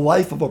take a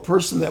life of a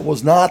person that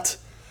was not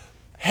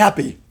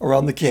happy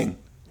around the king.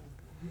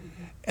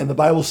 And the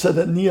Bible said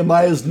that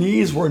Nehemiah's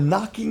knees were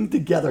knocking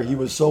together. He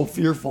was so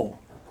fearful.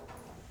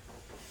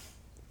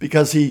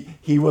 Because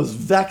he was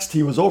vexed,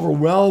 he was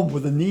overwhelmed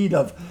with the need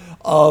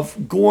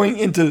of going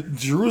into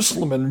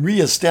Jerusalem and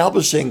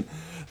reestablishing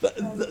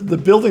the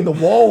building the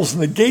walls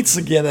and the gates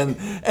again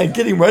and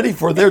getting ready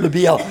for there to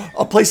be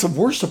a place of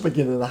worship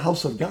again in the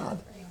house of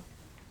God.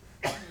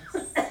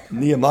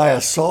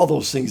 Nehemiah saw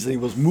those things and he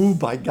was moved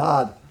by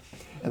God.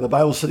 And the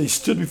Bible said he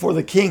stood before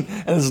the king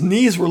and his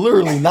knees were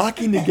literally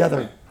knocking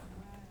together.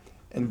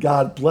 And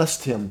God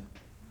blessed him.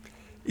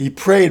 He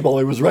prayed while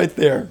he was right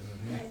there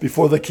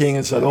before the king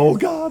and said, oh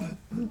God,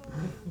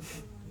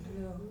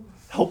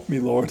 help me,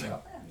 Lord.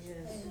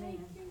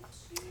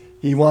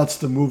 He wants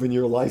to move in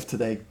your life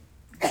today.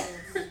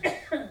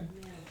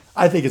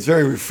 I think it's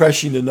very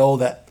refreshing to know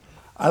that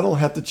I don't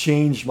have to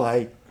change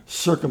my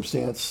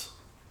circumstance.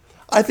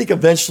 I think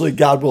eventually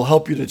God will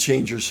help you to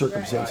change your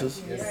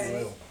circumstances.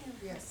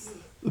 Yes.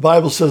 The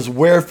Bible says,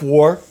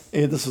 wherefore,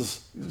 and this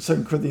is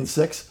 2 Corinthians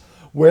 6,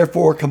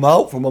 wherefore come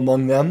out from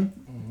among them.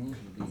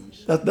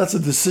 That's a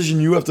decision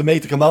you have to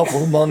make to come out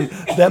from among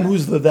them.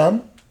 Who's the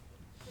them?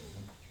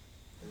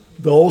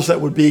 Those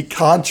that would be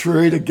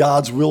contrary to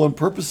God's will and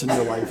purpose in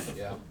your life.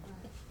 Yeah.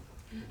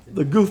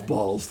 The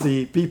goofballs,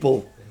 the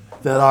people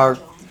that are,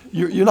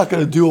 you're not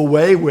going to do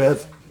away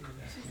with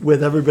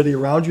everybody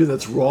around you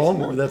that's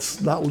wrong or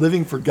that's not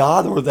living for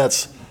God or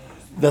that's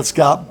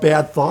got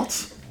bad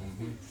thoughts.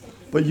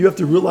 But you have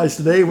to realize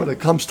today when it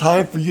comes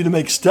time for you to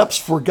make steps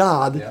for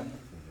God, Yeah.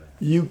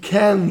 you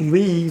can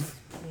leave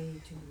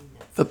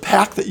the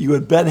pack that you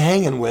had been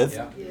hanging with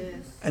Yeah.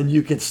 and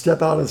you can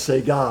step out and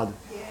say, God,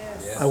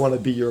 Yes. I want to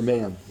be your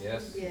man.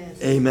 Yes.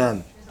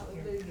 Amen.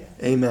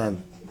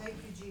 Amen. Thank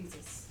you,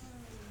 Jesus.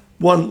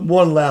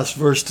 One last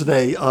verse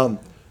today.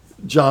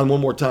 John, one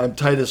more time.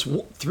 Titus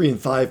 3 and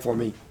 5 for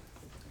me.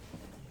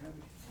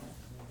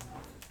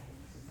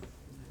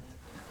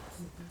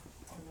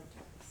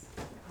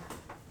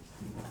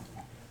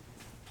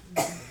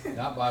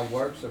 Not by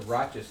works of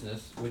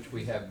righteousness which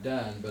we have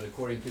done, but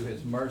according to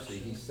his mercy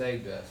he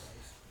saved us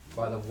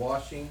by the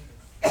washing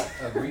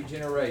of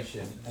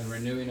regeneration and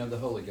renewing of the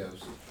Holy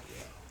Ghost.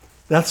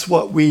 That's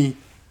what we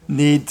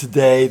need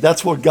today.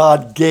 That's what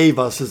God gave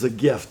us as a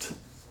gift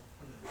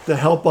to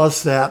help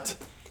us. That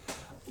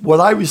what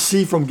I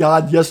received from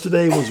God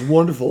yesterday was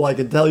wonderful. I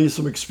can tell you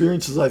some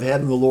experiences I've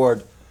had in the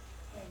Lord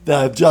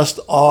that have just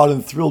awed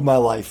and thrilled my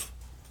life.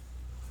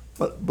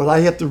 But I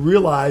have to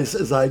realize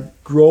as I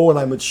grow and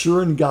I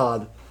mature in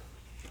God,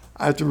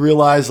 I have to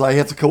realize I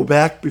have to go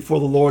back before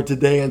the Lord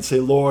today and say,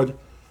 Lord,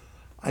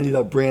 I need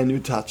a brand new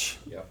touch.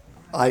 Yep.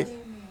 I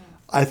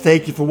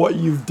thank you for what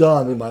you've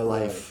done in my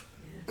life.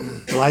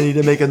 But I need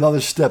to make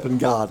another step in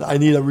God. I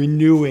need a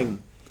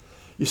renewing.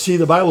 You see,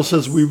 the Bible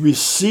says we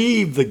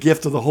receive the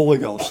gift of the Holy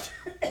Ghost.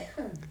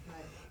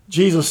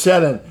 Jesus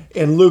said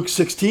in Luke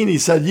 16, he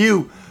said,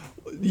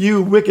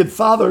 you wicked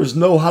fathers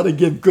know how to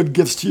give good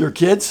gifts to your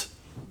kids.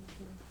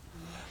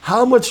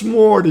 How much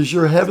more does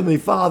your heavenly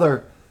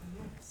Father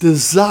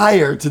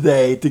desire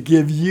today to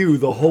give you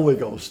the Holy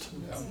Ghost?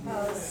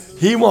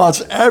 He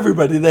wants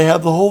everybody to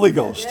have the Holy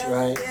Ghost.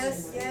 Right.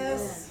 Yes,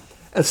 yes.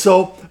 And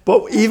so,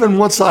 but even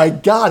once I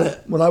got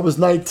it, when I was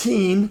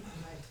 19,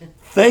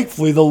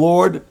 thankfully the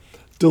Lord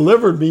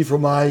delivered me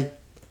from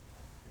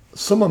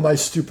some of my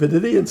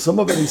stupidity, and some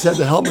of it He's had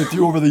to help me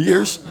through over the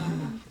years.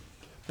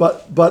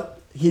 But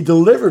He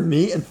delivered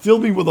me and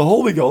filled me with the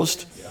Holy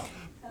Ghost.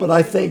 But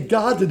I thank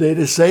God today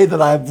to say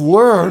that I've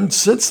learned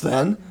since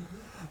then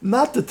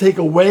not to take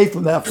away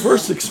from that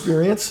first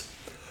experience,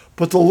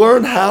 but to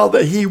learn how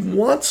that He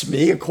wants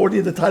me,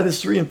 according to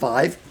Titus 3 and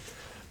 5,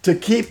 to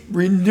keep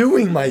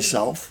renewing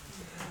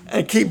myself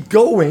and keep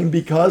going,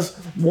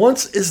 because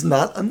once is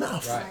not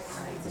enough. Right.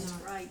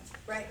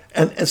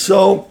 And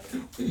so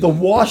the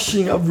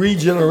washing of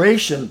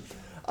regeneration,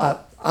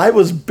 I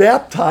was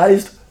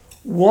baptized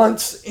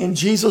once in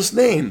Jesus'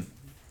 name.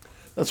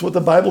 That's what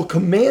the Bible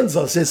commands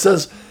us. It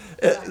says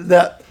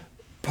that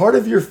part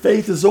of your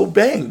faith is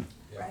obeying.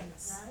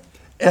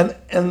 And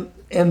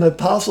the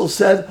apostle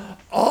said,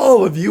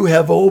 all of you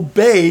have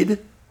obeyed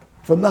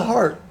from the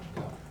heart.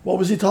 What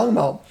was he talking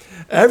about?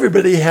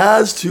 Everybody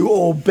has to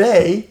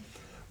obey.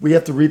 We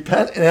have to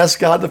repent and ask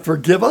God to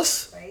forgive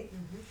us.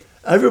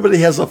 Everybody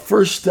has a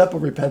first step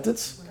of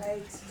repentance.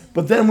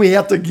 But then we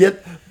have to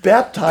get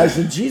baptized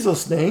in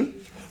Jesus' name.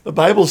 The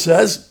Bible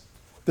says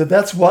that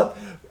that's what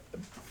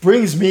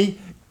brings me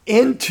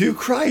into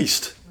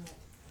Christ.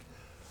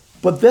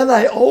 But then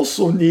I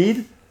also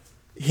need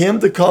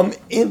Him to come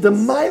into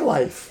my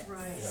life.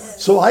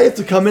 So I have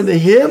to come into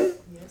Him,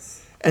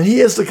 and He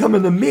has to come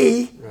into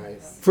me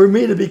for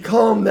me to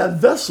become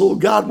that vessel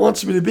God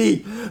wants me to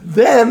be.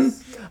 Then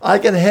I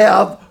can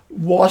have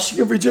washing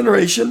of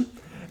regeneration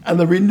and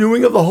the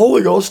renewing of the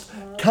Holy Ghost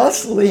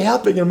constantly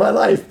happening in my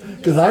life,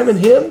 because I'm in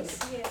Him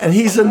and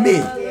He's in me.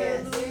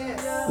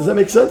 Does that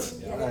make sense?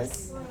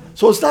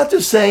 So it's not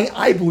just saying,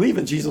 I believe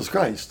in Jesus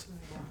Christ.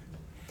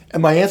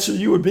 And my answer to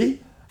you would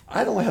be,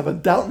 I don't have a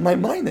doubt in my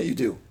mind that you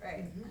do.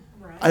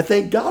 I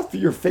thank God for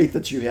your faith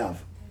that you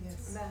have.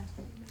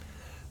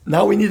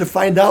 Now we need to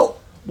find out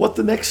what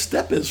the next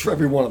step is for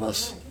every one of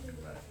us.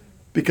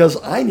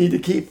 Because I need to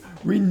keep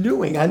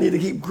renewing. I need to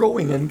keep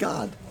growing in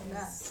God.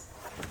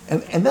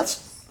 And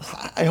that's,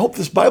 I hope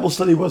this Bible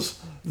study was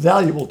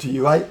valuable to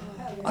you. I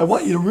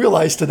want you to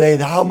realize today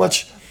how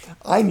much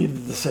I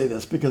needed to say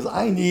this, because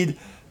I need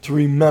to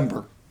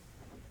remember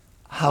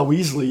how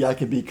easily I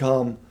can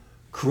become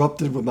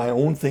corrupted with my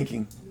own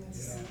thinking.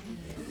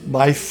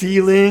 My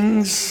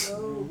feelings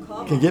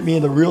can get me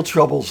into real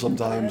trouble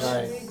sometimes.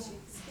 Right.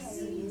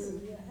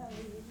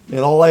 And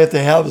all I have to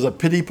have is a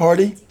pity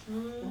party,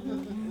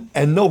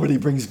 and nobody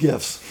brings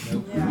gifts.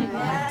 And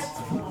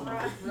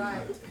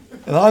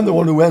I'm the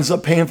one who ends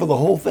up paying for the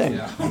whole thing.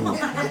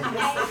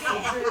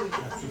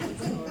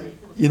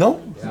 You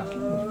know?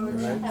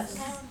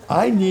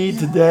 I need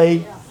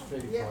today,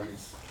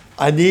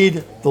 I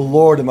need the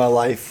Lord in my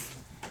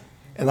life,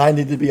 and I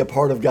need to be a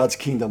part of God's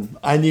kingdom.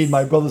 I need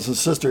my brothers and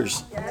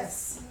sisters.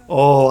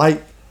 Oh, I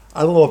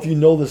don't know if you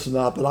know this or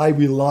not, but I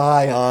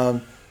rely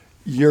on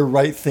your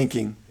right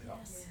thinking,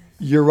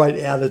 your right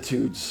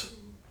attitudes.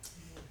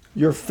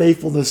 Your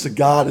faithfulness to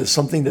God is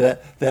something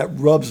that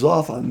rubs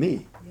off on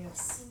me.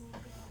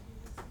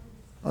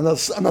 I'm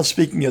not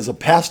speaking as a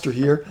pastor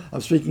here.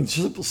 I'm speaking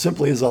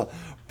simply as a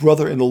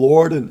brother in the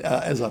Lord and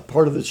as a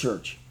part of the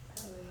church.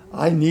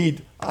 I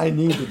need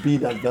to be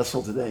that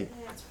vessel today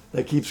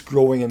that keeps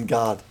growing in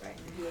God.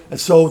 And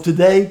so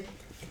today,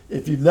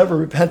 if you've never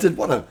repented,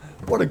 what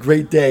a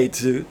great day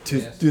to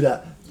do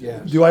that.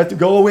 Yes. Do I have to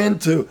go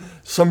into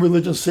some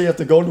religions say I have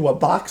to go into a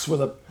box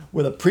with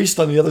a priest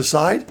on the other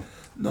side?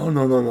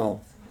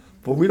 No.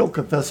 But we don't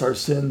confess our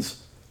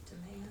sins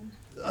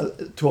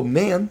to a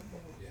man.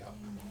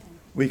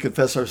 We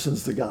confess our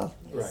sins to God.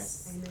 Right.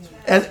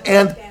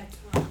 And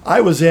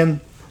I was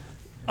in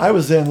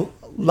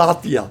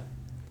Latvia.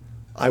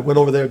 I went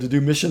over there to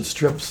do missions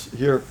trips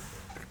here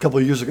a couple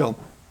of years ago,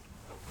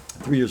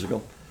 3 years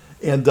ago.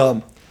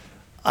 And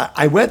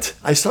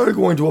I started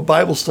going to a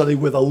Bible study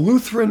with a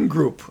Lutheran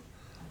group.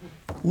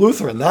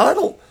 Lutheran. Now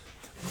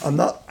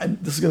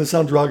this is going to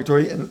sound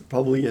derogatory, and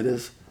probably it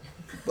is,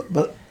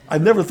 but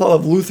I've never thought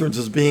of Lutherans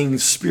as being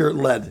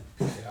spirit-led.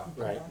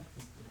 Right.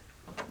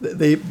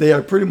 They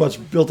are pretty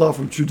much built off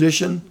from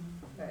tradition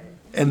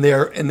and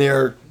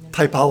their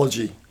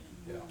typology.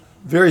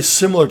 Very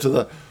similar to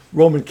the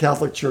Roman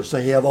Catholic Church.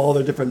 They have all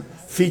their different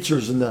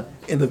features in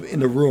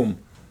the room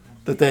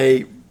that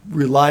they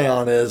rely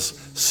on as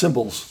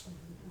symbols.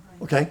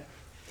 Okay?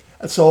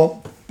 And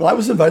so, but I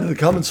was invited to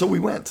come, and so we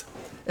went.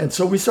 And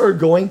so we started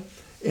going,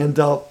 And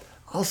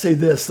I'll say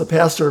this, the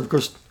pastor, of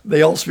course,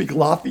 they all speak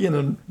Latvian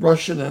and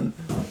Russian,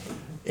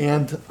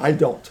 and I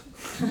don't.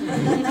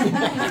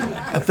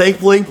 And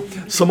thankfully,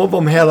 some of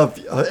them had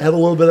a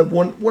little bit of,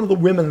 one of the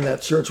women in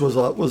that church was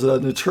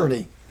an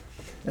attorney.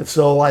 And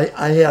so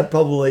I had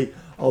probably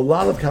a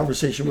lot of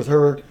conversation with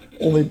her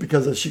only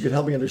because she could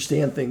help me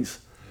understand things.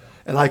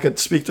 And I could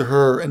speak to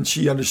her and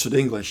she understood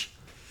English.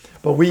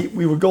 But we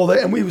would go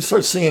there and we would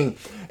start singing.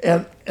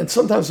 And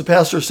sometimes the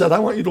pastor said, I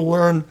want you to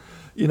learn,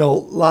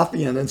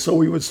 Latvian. And so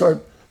we would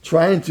start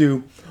trying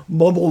to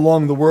mumble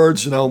along the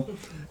words, and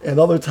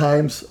other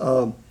times,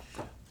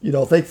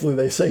 thankfully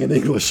they sang in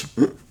English.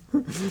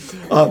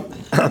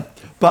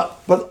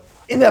 But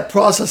in that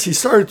process, he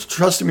started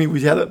trusting me.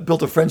 We had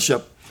built a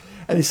friendship.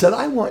 And he said,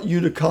 I want you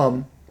to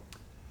come.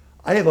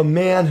 I have a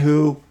man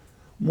who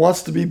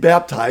wants to be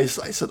baptized.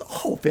 I said,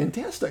 oh,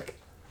 fantastic.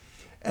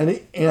 And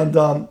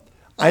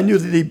I knew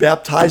that he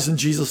baptized in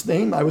Jesus'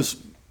 name. I was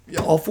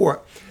all for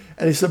it.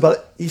 And he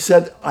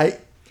said, I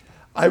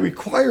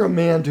require a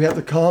man to have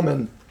to come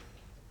and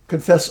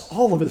confess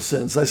all of his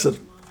sins. I said,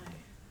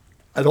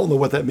 I don't know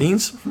what that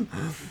means.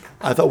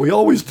 I thought we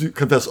always do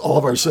confess all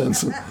of our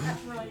sins.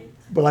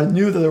 But I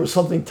knew that there was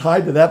something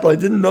tied to that, but I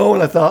didn't know,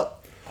 and I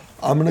thought,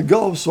 I'm going to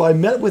go. So I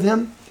met with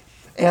him,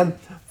 and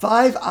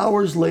 5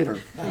 hours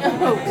later,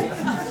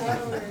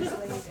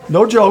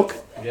 no joke,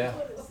 Yeah.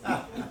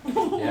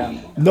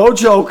 Yeah. no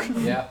joke,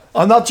 Yeah.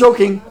 I'm not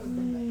joking,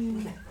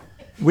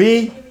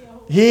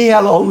 he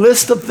had a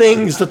list of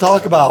things to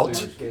talk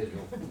about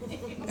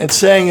and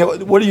saying,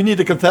 what do you need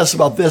to confess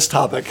about this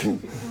topic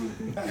and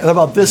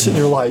about this in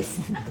your life?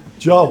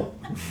 Joe,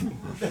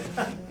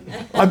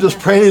 I'm just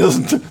praying he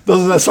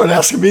doesn't start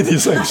asking me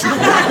these things.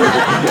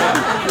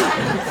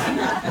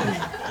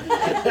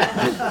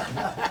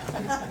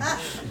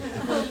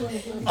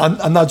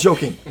 I'm not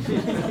joking.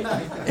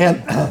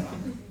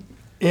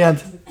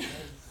 And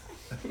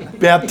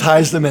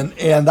baptized him,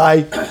 and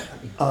I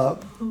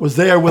was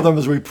there with him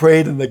as we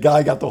prayed, and the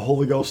guy got the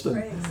Holy Ghost.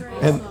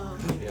 And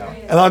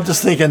I'm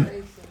just thinking,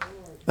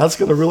 that's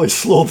going to really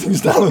slow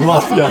things down in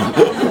Latvia.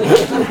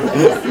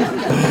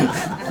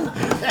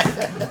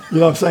 You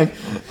know what I'm saying?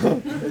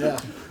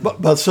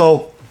 But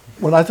so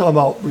when I talk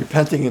about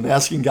repenting and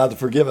asking God to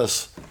forgive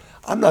us,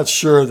 I'm not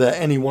sure that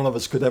any one of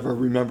us could ever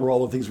remember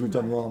all the things we've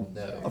done wrong.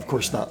 No. Of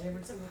course not.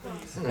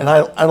 And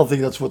I don't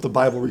think that's what the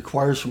Bible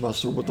requires from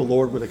us or what the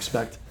Lord would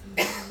expect.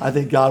 I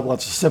think God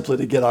wants us simply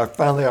to get our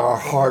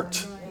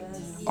heart,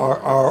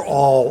 our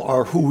all,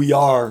 our who we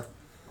are,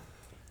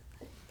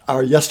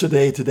 our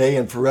yesterday, today,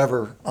 and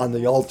forever on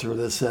the altar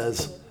that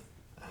says,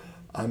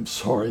 I'm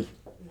sorry.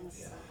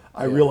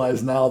 I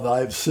realize now that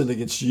I've sinned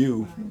against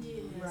you,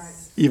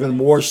 even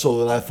more so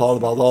than I thought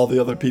about all the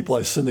other people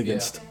I sinned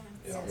against.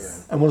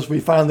 And once we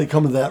finally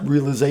come to that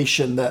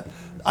realization, that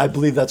I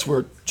believe that's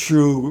where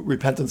true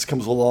repentance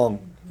comes along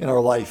in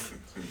our life.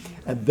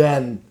 And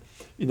then,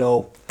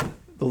 the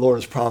Lord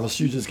has promised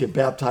you just get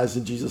baptized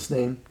in Jesus'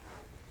 name.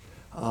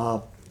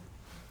 I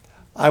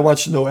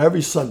want you to know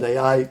every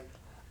Sunday,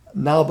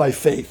 now by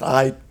faith,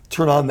 I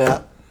turn on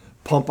that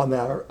pump on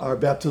our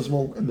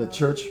baptismal in the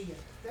church.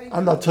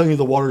 I'm not telling you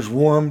the water's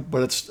warm,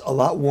 but it's a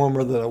lot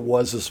warmer than it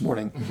was this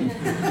morning.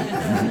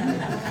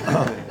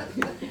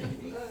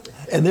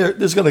 And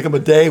there's going to come a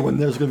day when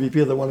there's going to be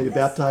people that want to get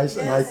baptized,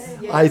 and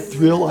I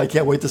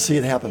can't wait to see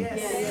it happen.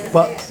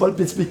 But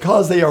it's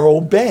because they are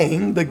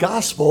obeying the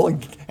gospel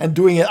and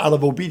doing it out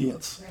of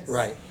obedience.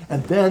 Right.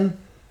 And then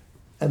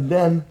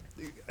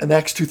in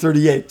Acts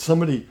 2:38,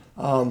 somebody,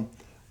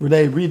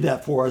 Renee, read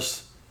that for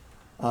us.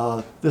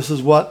 This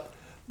is what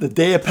the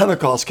day of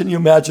Pentecost. Can you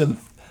imagine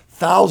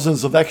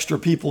thousands of extra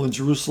people in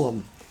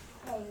Jerusalem?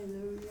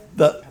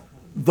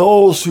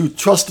 Those who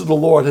trusted the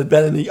Lord had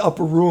been in the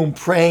upper room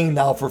praying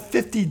now for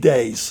 50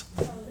 days.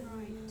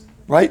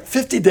 Right?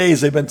 50 days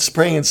they've been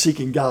praying and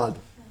seeking God.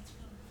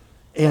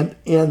 And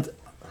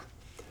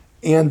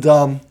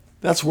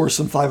that's worse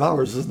than 5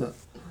 hours, isn't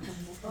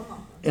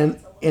it?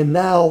 And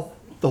now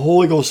the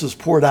Holy Ghost is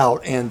poured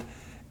out, and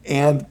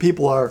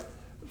people are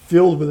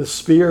filled with the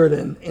Spirit,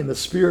 and the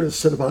Spirit is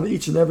set upon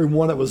each and every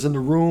one that was in the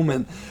room.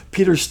 And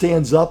Peter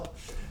stands up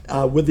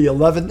with the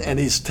 11, and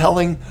he's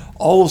telling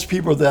all those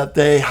people that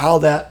day how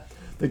that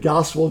the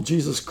gospel of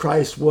Jesus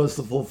Christ was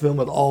the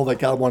fulfillment of all that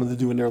God wanted to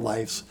do in their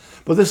lives.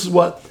 But this is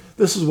what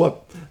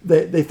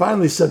they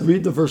finally said.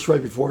 Read the verse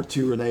right before it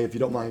too, Renee, if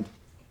you don't mind.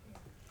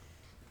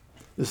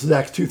 This is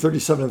Acts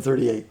 2:37 and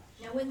 38.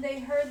 Now when they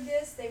heard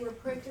this, they were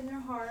pricked in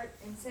their heart,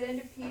 and said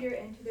unto Peter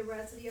and to the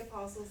rest of the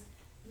apostles,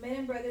 Men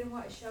and brethren,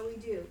 what shall we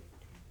do?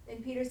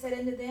 Then Peter said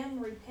unto them,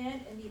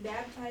 Repent and be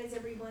baptized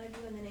every one of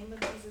you in the name of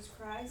Jesus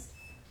Christ,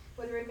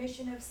 for the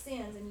remission of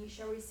sins, and ye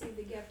shall receive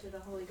the gift of the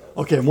Holy Ghost.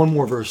 Okay, one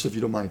more verse, if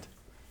you don't mind.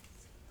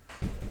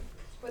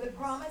 For the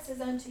promise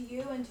is unto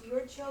you and to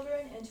your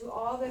children and to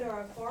all that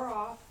are afar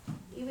off,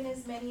 even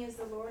as many as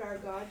the Lord our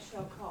God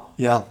shall call.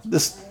 Yeah,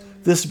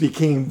 this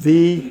became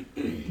the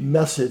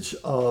message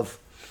of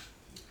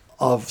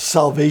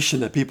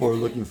salvation that people are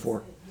looking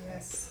for.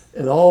 Yes.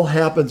 It all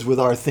happens with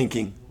our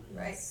thinking.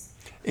 Right.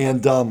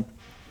 And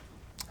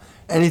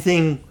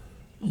anything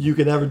you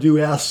can ever do,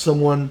 ask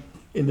someone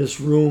in this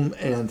room,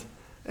 and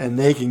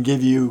they can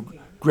give you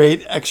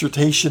great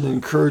exhortation and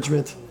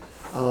encouragement.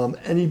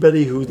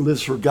 Anybody who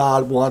lives for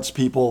God wants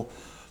people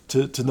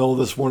to know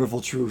this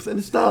wonderful truth. And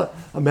it's not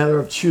a matter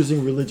of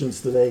choosing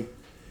religions today.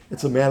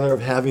 It's a matter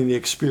of having the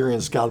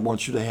experience God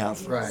wants you to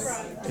have. Right.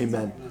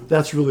 Amen.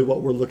 That's really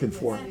what we're looking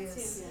for.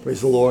 Praise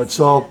the Lord.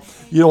 So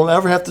you don't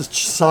ever have to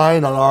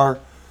sign on our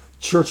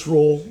church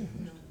roll.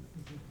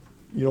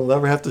 You don't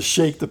ever have to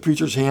shake the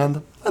preacher's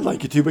hand. I'd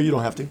like you to, but you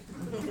don't have to.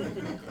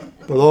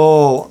 But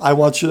I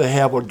want you to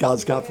have what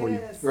God's got for you.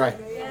 Right.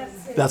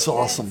 That's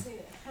awesome.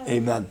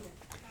 Amen.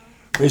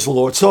 Praise the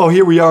Lord. So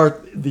here we are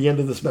at the end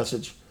of this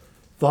message.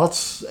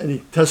 Thoughts? Any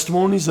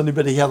testimonies?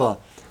 Anybody have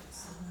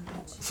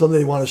something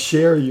they want to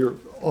share? You're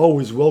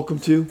always welcome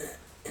to.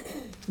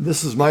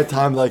 This is my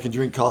time that I can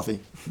drink coffee.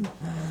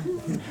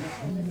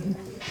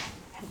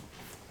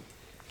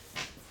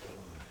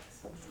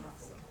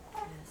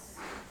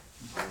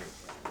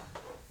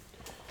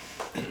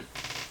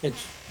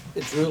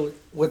 It's really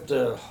with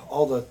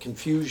all the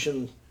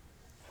confusion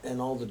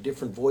and all the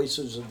different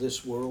voices of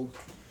this world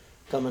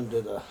coming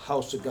to the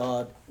house of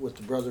God with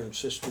the brother and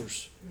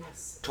sisters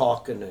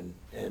talking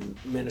and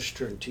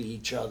ministering to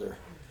each other.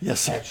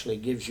 Yes, sir. Actually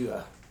gives you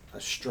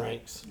a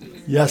strength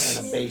Yes.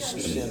 and a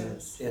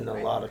basis in a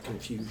lot of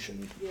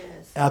confusion.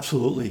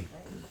 Absolutely.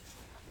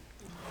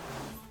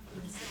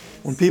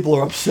 When people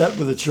are upset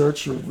with the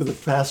church or with the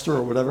pastor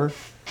or whatever,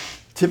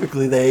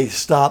 typically they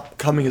stop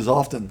coming as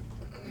often.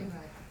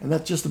 And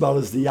that just about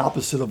is the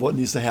opposite of what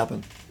needs to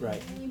happen.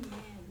 Right.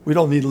 We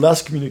don't need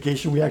less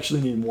communication, we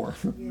actually need more.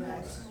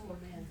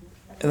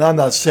 And I'm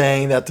not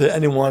saying that to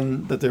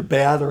anyone that they're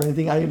bad or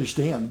anything. I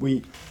understand.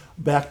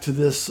 Back to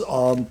this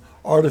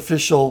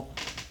artificial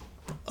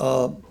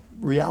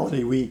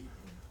reality.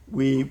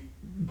 We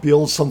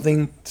build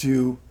something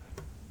to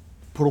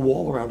put a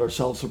wall around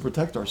ourselves to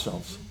protect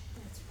ourselves.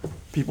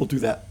 People do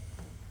that.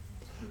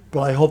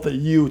 But I hope that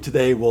you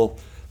today will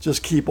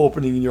just keep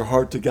opening your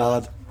heart to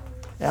God.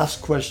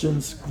 Ask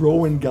questions.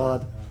 Grow in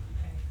God.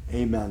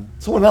 Amen.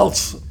 Someone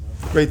else.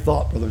 Great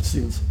thought, Brother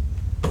Stevens.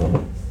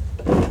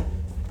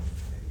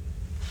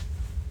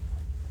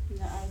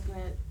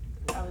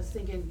 I was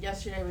thinking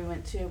yesterday we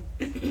went to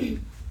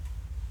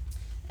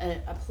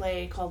a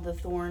play called The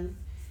Thorn,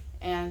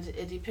 and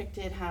it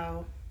depicted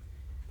how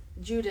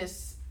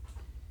Judas,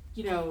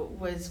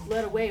 was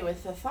led away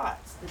with the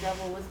thoughts. The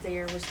devil was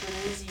there, whispering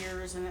in his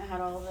ears, and it had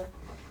all the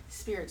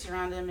spirits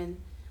around him. And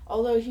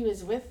although he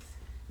was with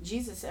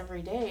Jesus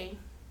every day,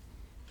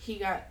 he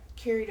got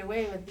carried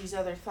away with these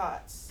other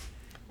thoughts.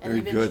 And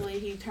Very good. eventually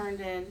he turned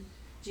in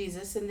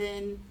Jesus, and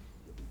then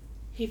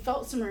he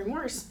felt some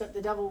remorse, but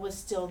the devil was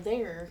still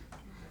there,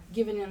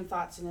 giving him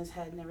thoughts in his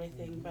head and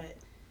everything. But,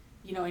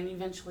 and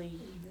eventually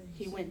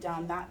he went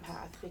down that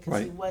path because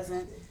he Right.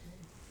 wasn't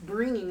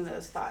bringing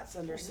those thoughts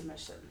under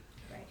submission.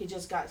 He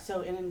just got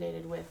so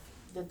inundated with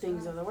the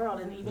things of the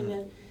world. And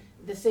even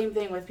the same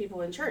thing with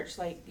people in church.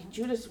 Like,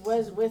 Judas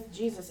was with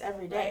Jesus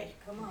every day.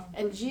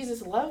 And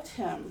Jesus loved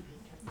him.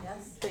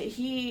 But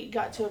he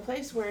got to a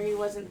place where he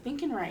wasn't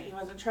thinking right. He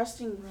wasn't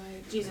trusting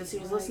Jesus. He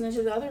was listening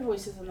to the other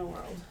voices in the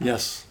world.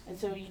 Yes. And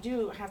so you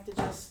do have to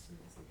just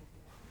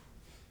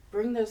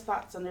bring those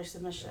thoughts under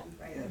submission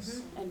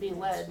and be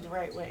led the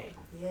right way.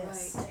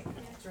 Yes,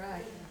 that's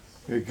right.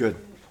 Very good.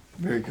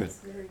 Very good.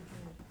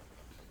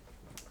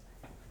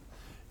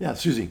 Yeah,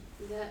 Susie.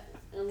 That,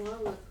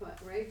 along with what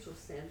Rachel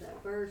said,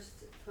 that verse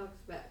talks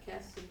about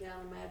casting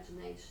down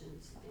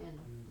imaginations and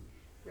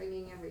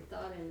bringing every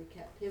thought into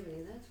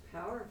captivity. That's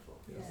powerful.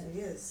 Yes, it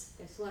is.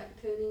 It's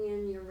like tuning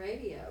in your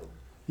radio.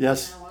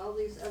 Yes. All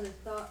these other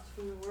thoughts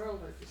from the world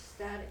are just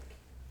static.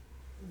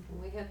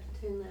 And we have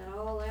to tune that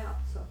all out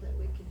so that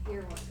we can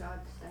hear what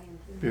God's saying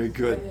to us. Very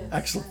good.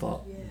 Excellent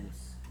thought.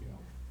 Yes.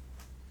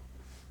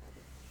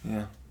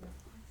 Yeah.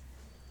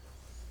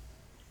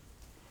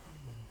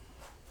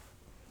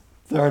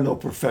 There are no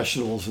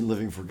professionals in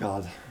living for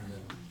God.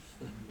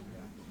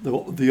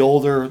 The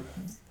older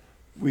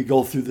we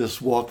go through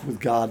this walk with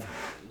God,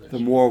 the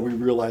more we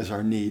realize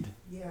our need.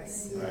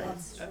 Yes.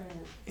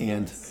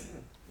 And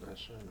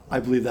I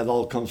believe that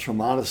all comes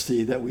from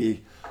honesty, that we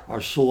are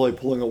slowly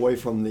pulling away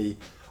from the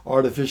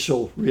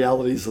artificial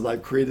realities that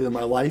I've created in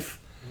my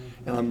life.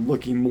 And I'm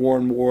looking more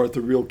and more at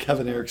the real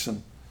Kevin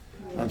Erickson.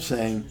 I'm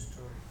saying,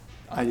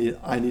 I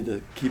need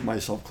to keep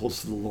myself close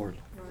to the Lord.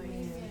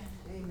 Amen.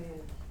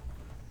 Amen.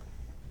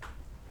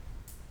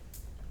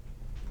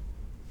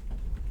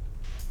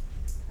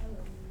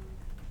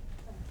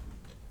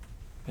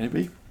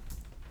 Anybody?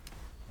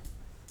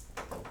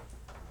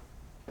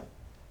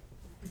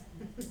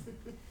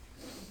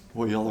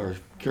 Boy, y'all are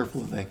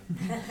careful today.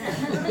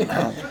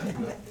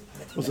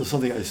 Was it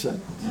something I said?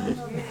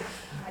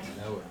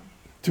 No.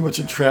 Too much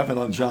entrapment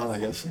on John, I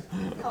guess.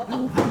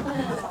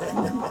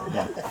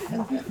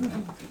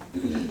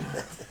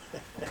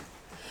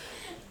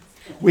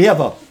 We have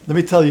let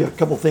me tell you a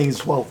couple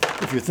things. Well,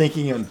 if you're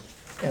thinking, and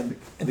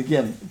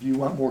again, if you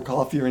want more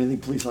coffee or anything,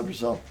 please help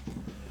yourself.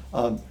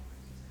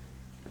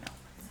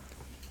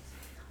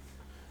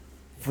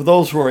 For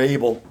those who are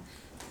able,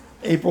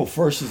 April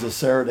 1st is a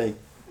Saturday,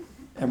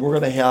 and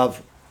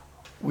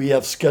we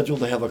have scheduled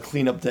to have a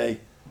cleanup day.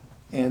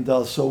 And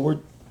so we're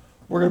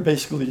going to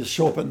basically just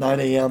show up at 9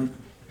 a.m.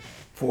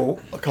 for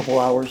a couple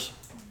hours.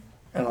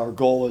 And our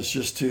goal is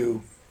just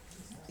to,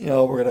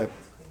 we're going to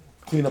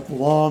clean up the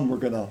lawn. We're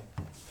going to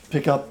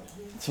pick up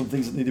some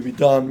things that need to be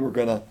done. We're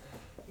going to,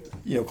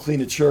 clean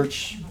the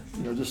church,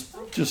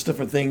 just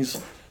different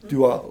things,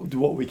 do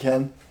what we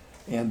can.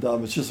 And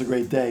it's just a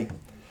great day.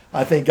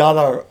 I thank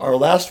God our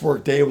last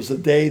work day was the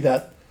day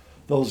that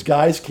those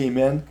guys came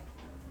in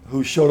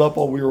who showed up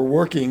while we were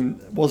working.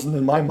 It wasn't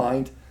in my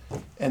mind.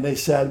 And they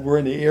said, we're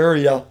in the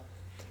area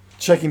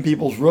checking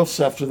people's roofs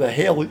after the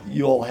hail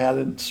you all had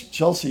in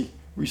Chelsea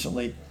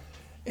recently.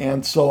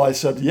 And so I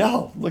said,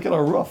 yeah, look at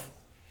our roof.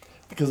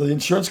 Because the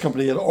insurance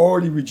company had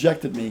already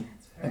rejected me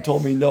and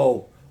told me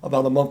no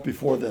about a month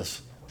before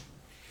this.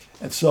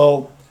 And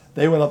so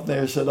they went up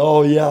there and said,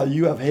 oh yeah,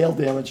 you have hail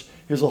damage.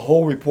 Here's a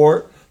whole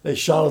report. They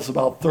shot us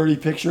about 30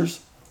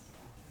 pictures.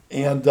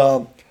 And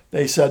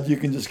they said, you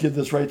can just give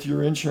this right to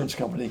your insurance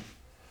company.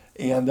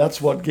 And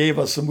that's what gave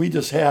us, and we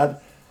just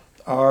had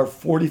our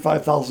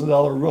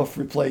 $45,000 roof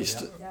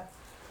replaced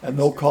at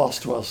no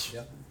cost to us.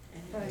 Yep.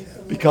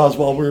 Because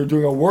while we were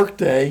doing a work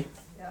day,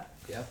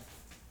 Yep.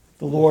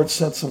 the Lord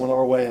sent someone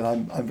our way, and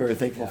I'm very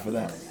thankful for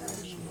that.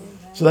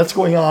 So that's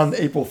going on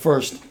April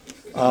 1st.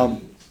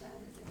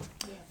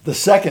 The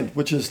 2nd,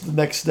 which is the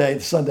next day, the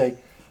Sunday,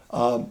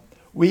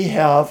 we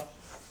have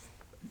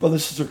Brother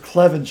and Sister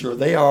Clevenger.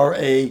 They are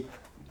a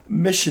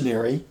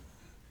missionary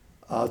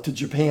to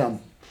Japan.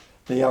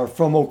 They are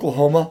from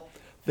Oklahoma.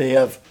 They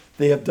have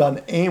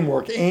done AIM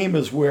work. AIM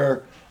is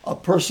where a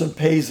person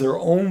pays their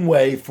own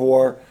way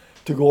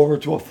to go over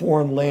to a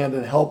foreign land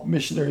and help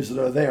missionaries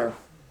that are there.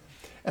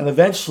 And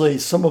eventually,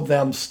 some of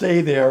them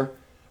stay there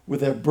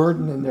with their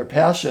burden and their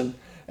passion.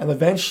 And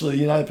eventually,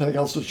 the United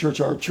Pentecostal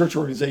Church, our church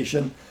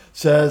organization,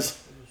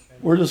 says,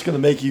 we're just going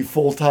to make you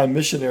full-time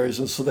missionaries.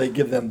 And so they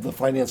give them the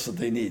finance that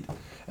they need.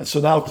 And so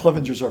now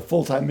Clevengers are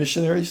full-time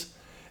missionaries,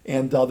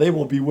 and they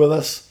will be with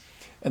us,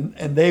 and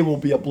they will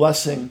be a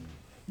blessing.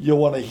 You'll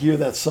want to hear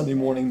that Sunday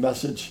morning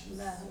message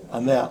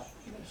on that.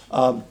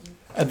 And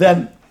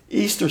then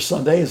Easter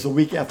Sunday is the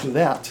week after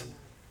that.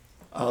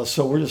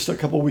 So we're just a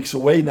couple weeks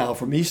away now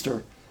from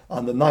Easter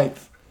on the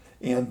 9th.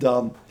 And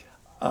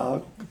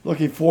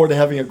looking forward to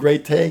having a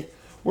great day.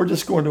 We're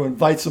just going to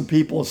invite some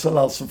people and send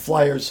out some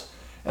flyers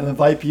and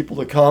invite people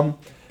to come.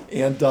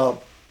 And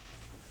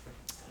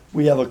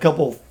we have a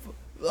couple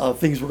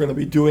things we're going to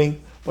be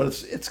doing, but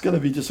it's going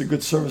to be just a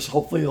good service.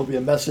 Hopefully it'll be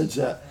a message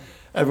that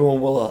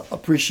everyone will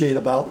appreciate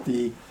about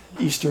the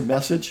Easter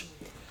message.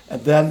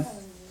 And then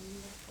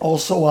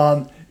also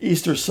on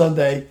Easter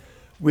Sunday,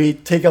 we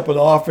take up an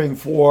offering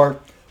for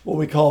what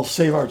we call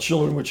Save Our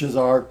Children, which is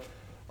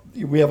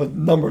we have a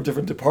number of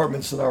different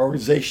departments in our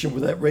organization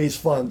that raise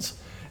funds.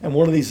 And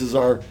one of these is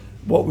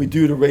what we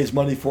do to raise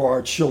money for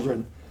our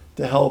children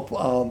to help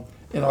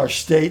in our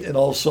state and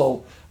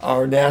also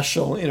our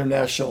national,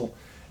 international.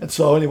 And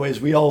so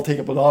anyways, we all take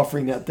up an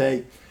offering that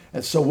day.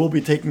 And so we'll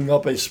be taking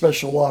up a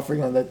special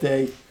offering on that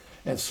day.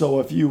 And so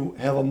if you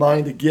have a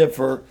mind to give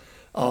for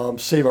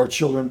Save Our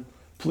Children,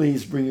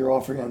 please bring your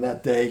offering on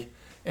that day.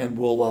 And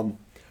we'll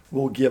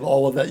give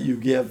all of that you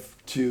give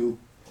to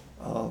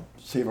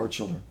Save Our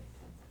Children.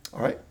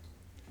 All right?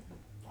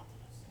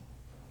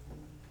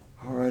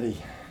 All righty.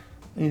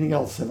 Anything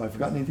else? Have I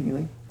forgotten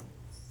anything?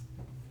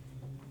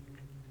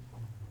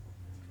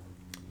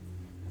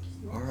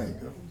 All right.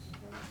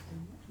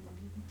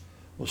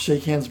 We'll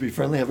shake hands, be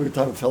friendly, have a good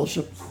time of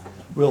fellowship.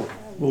 We'll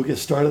get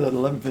started at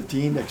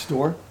 11:15 next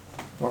door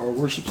for our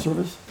worship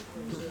service.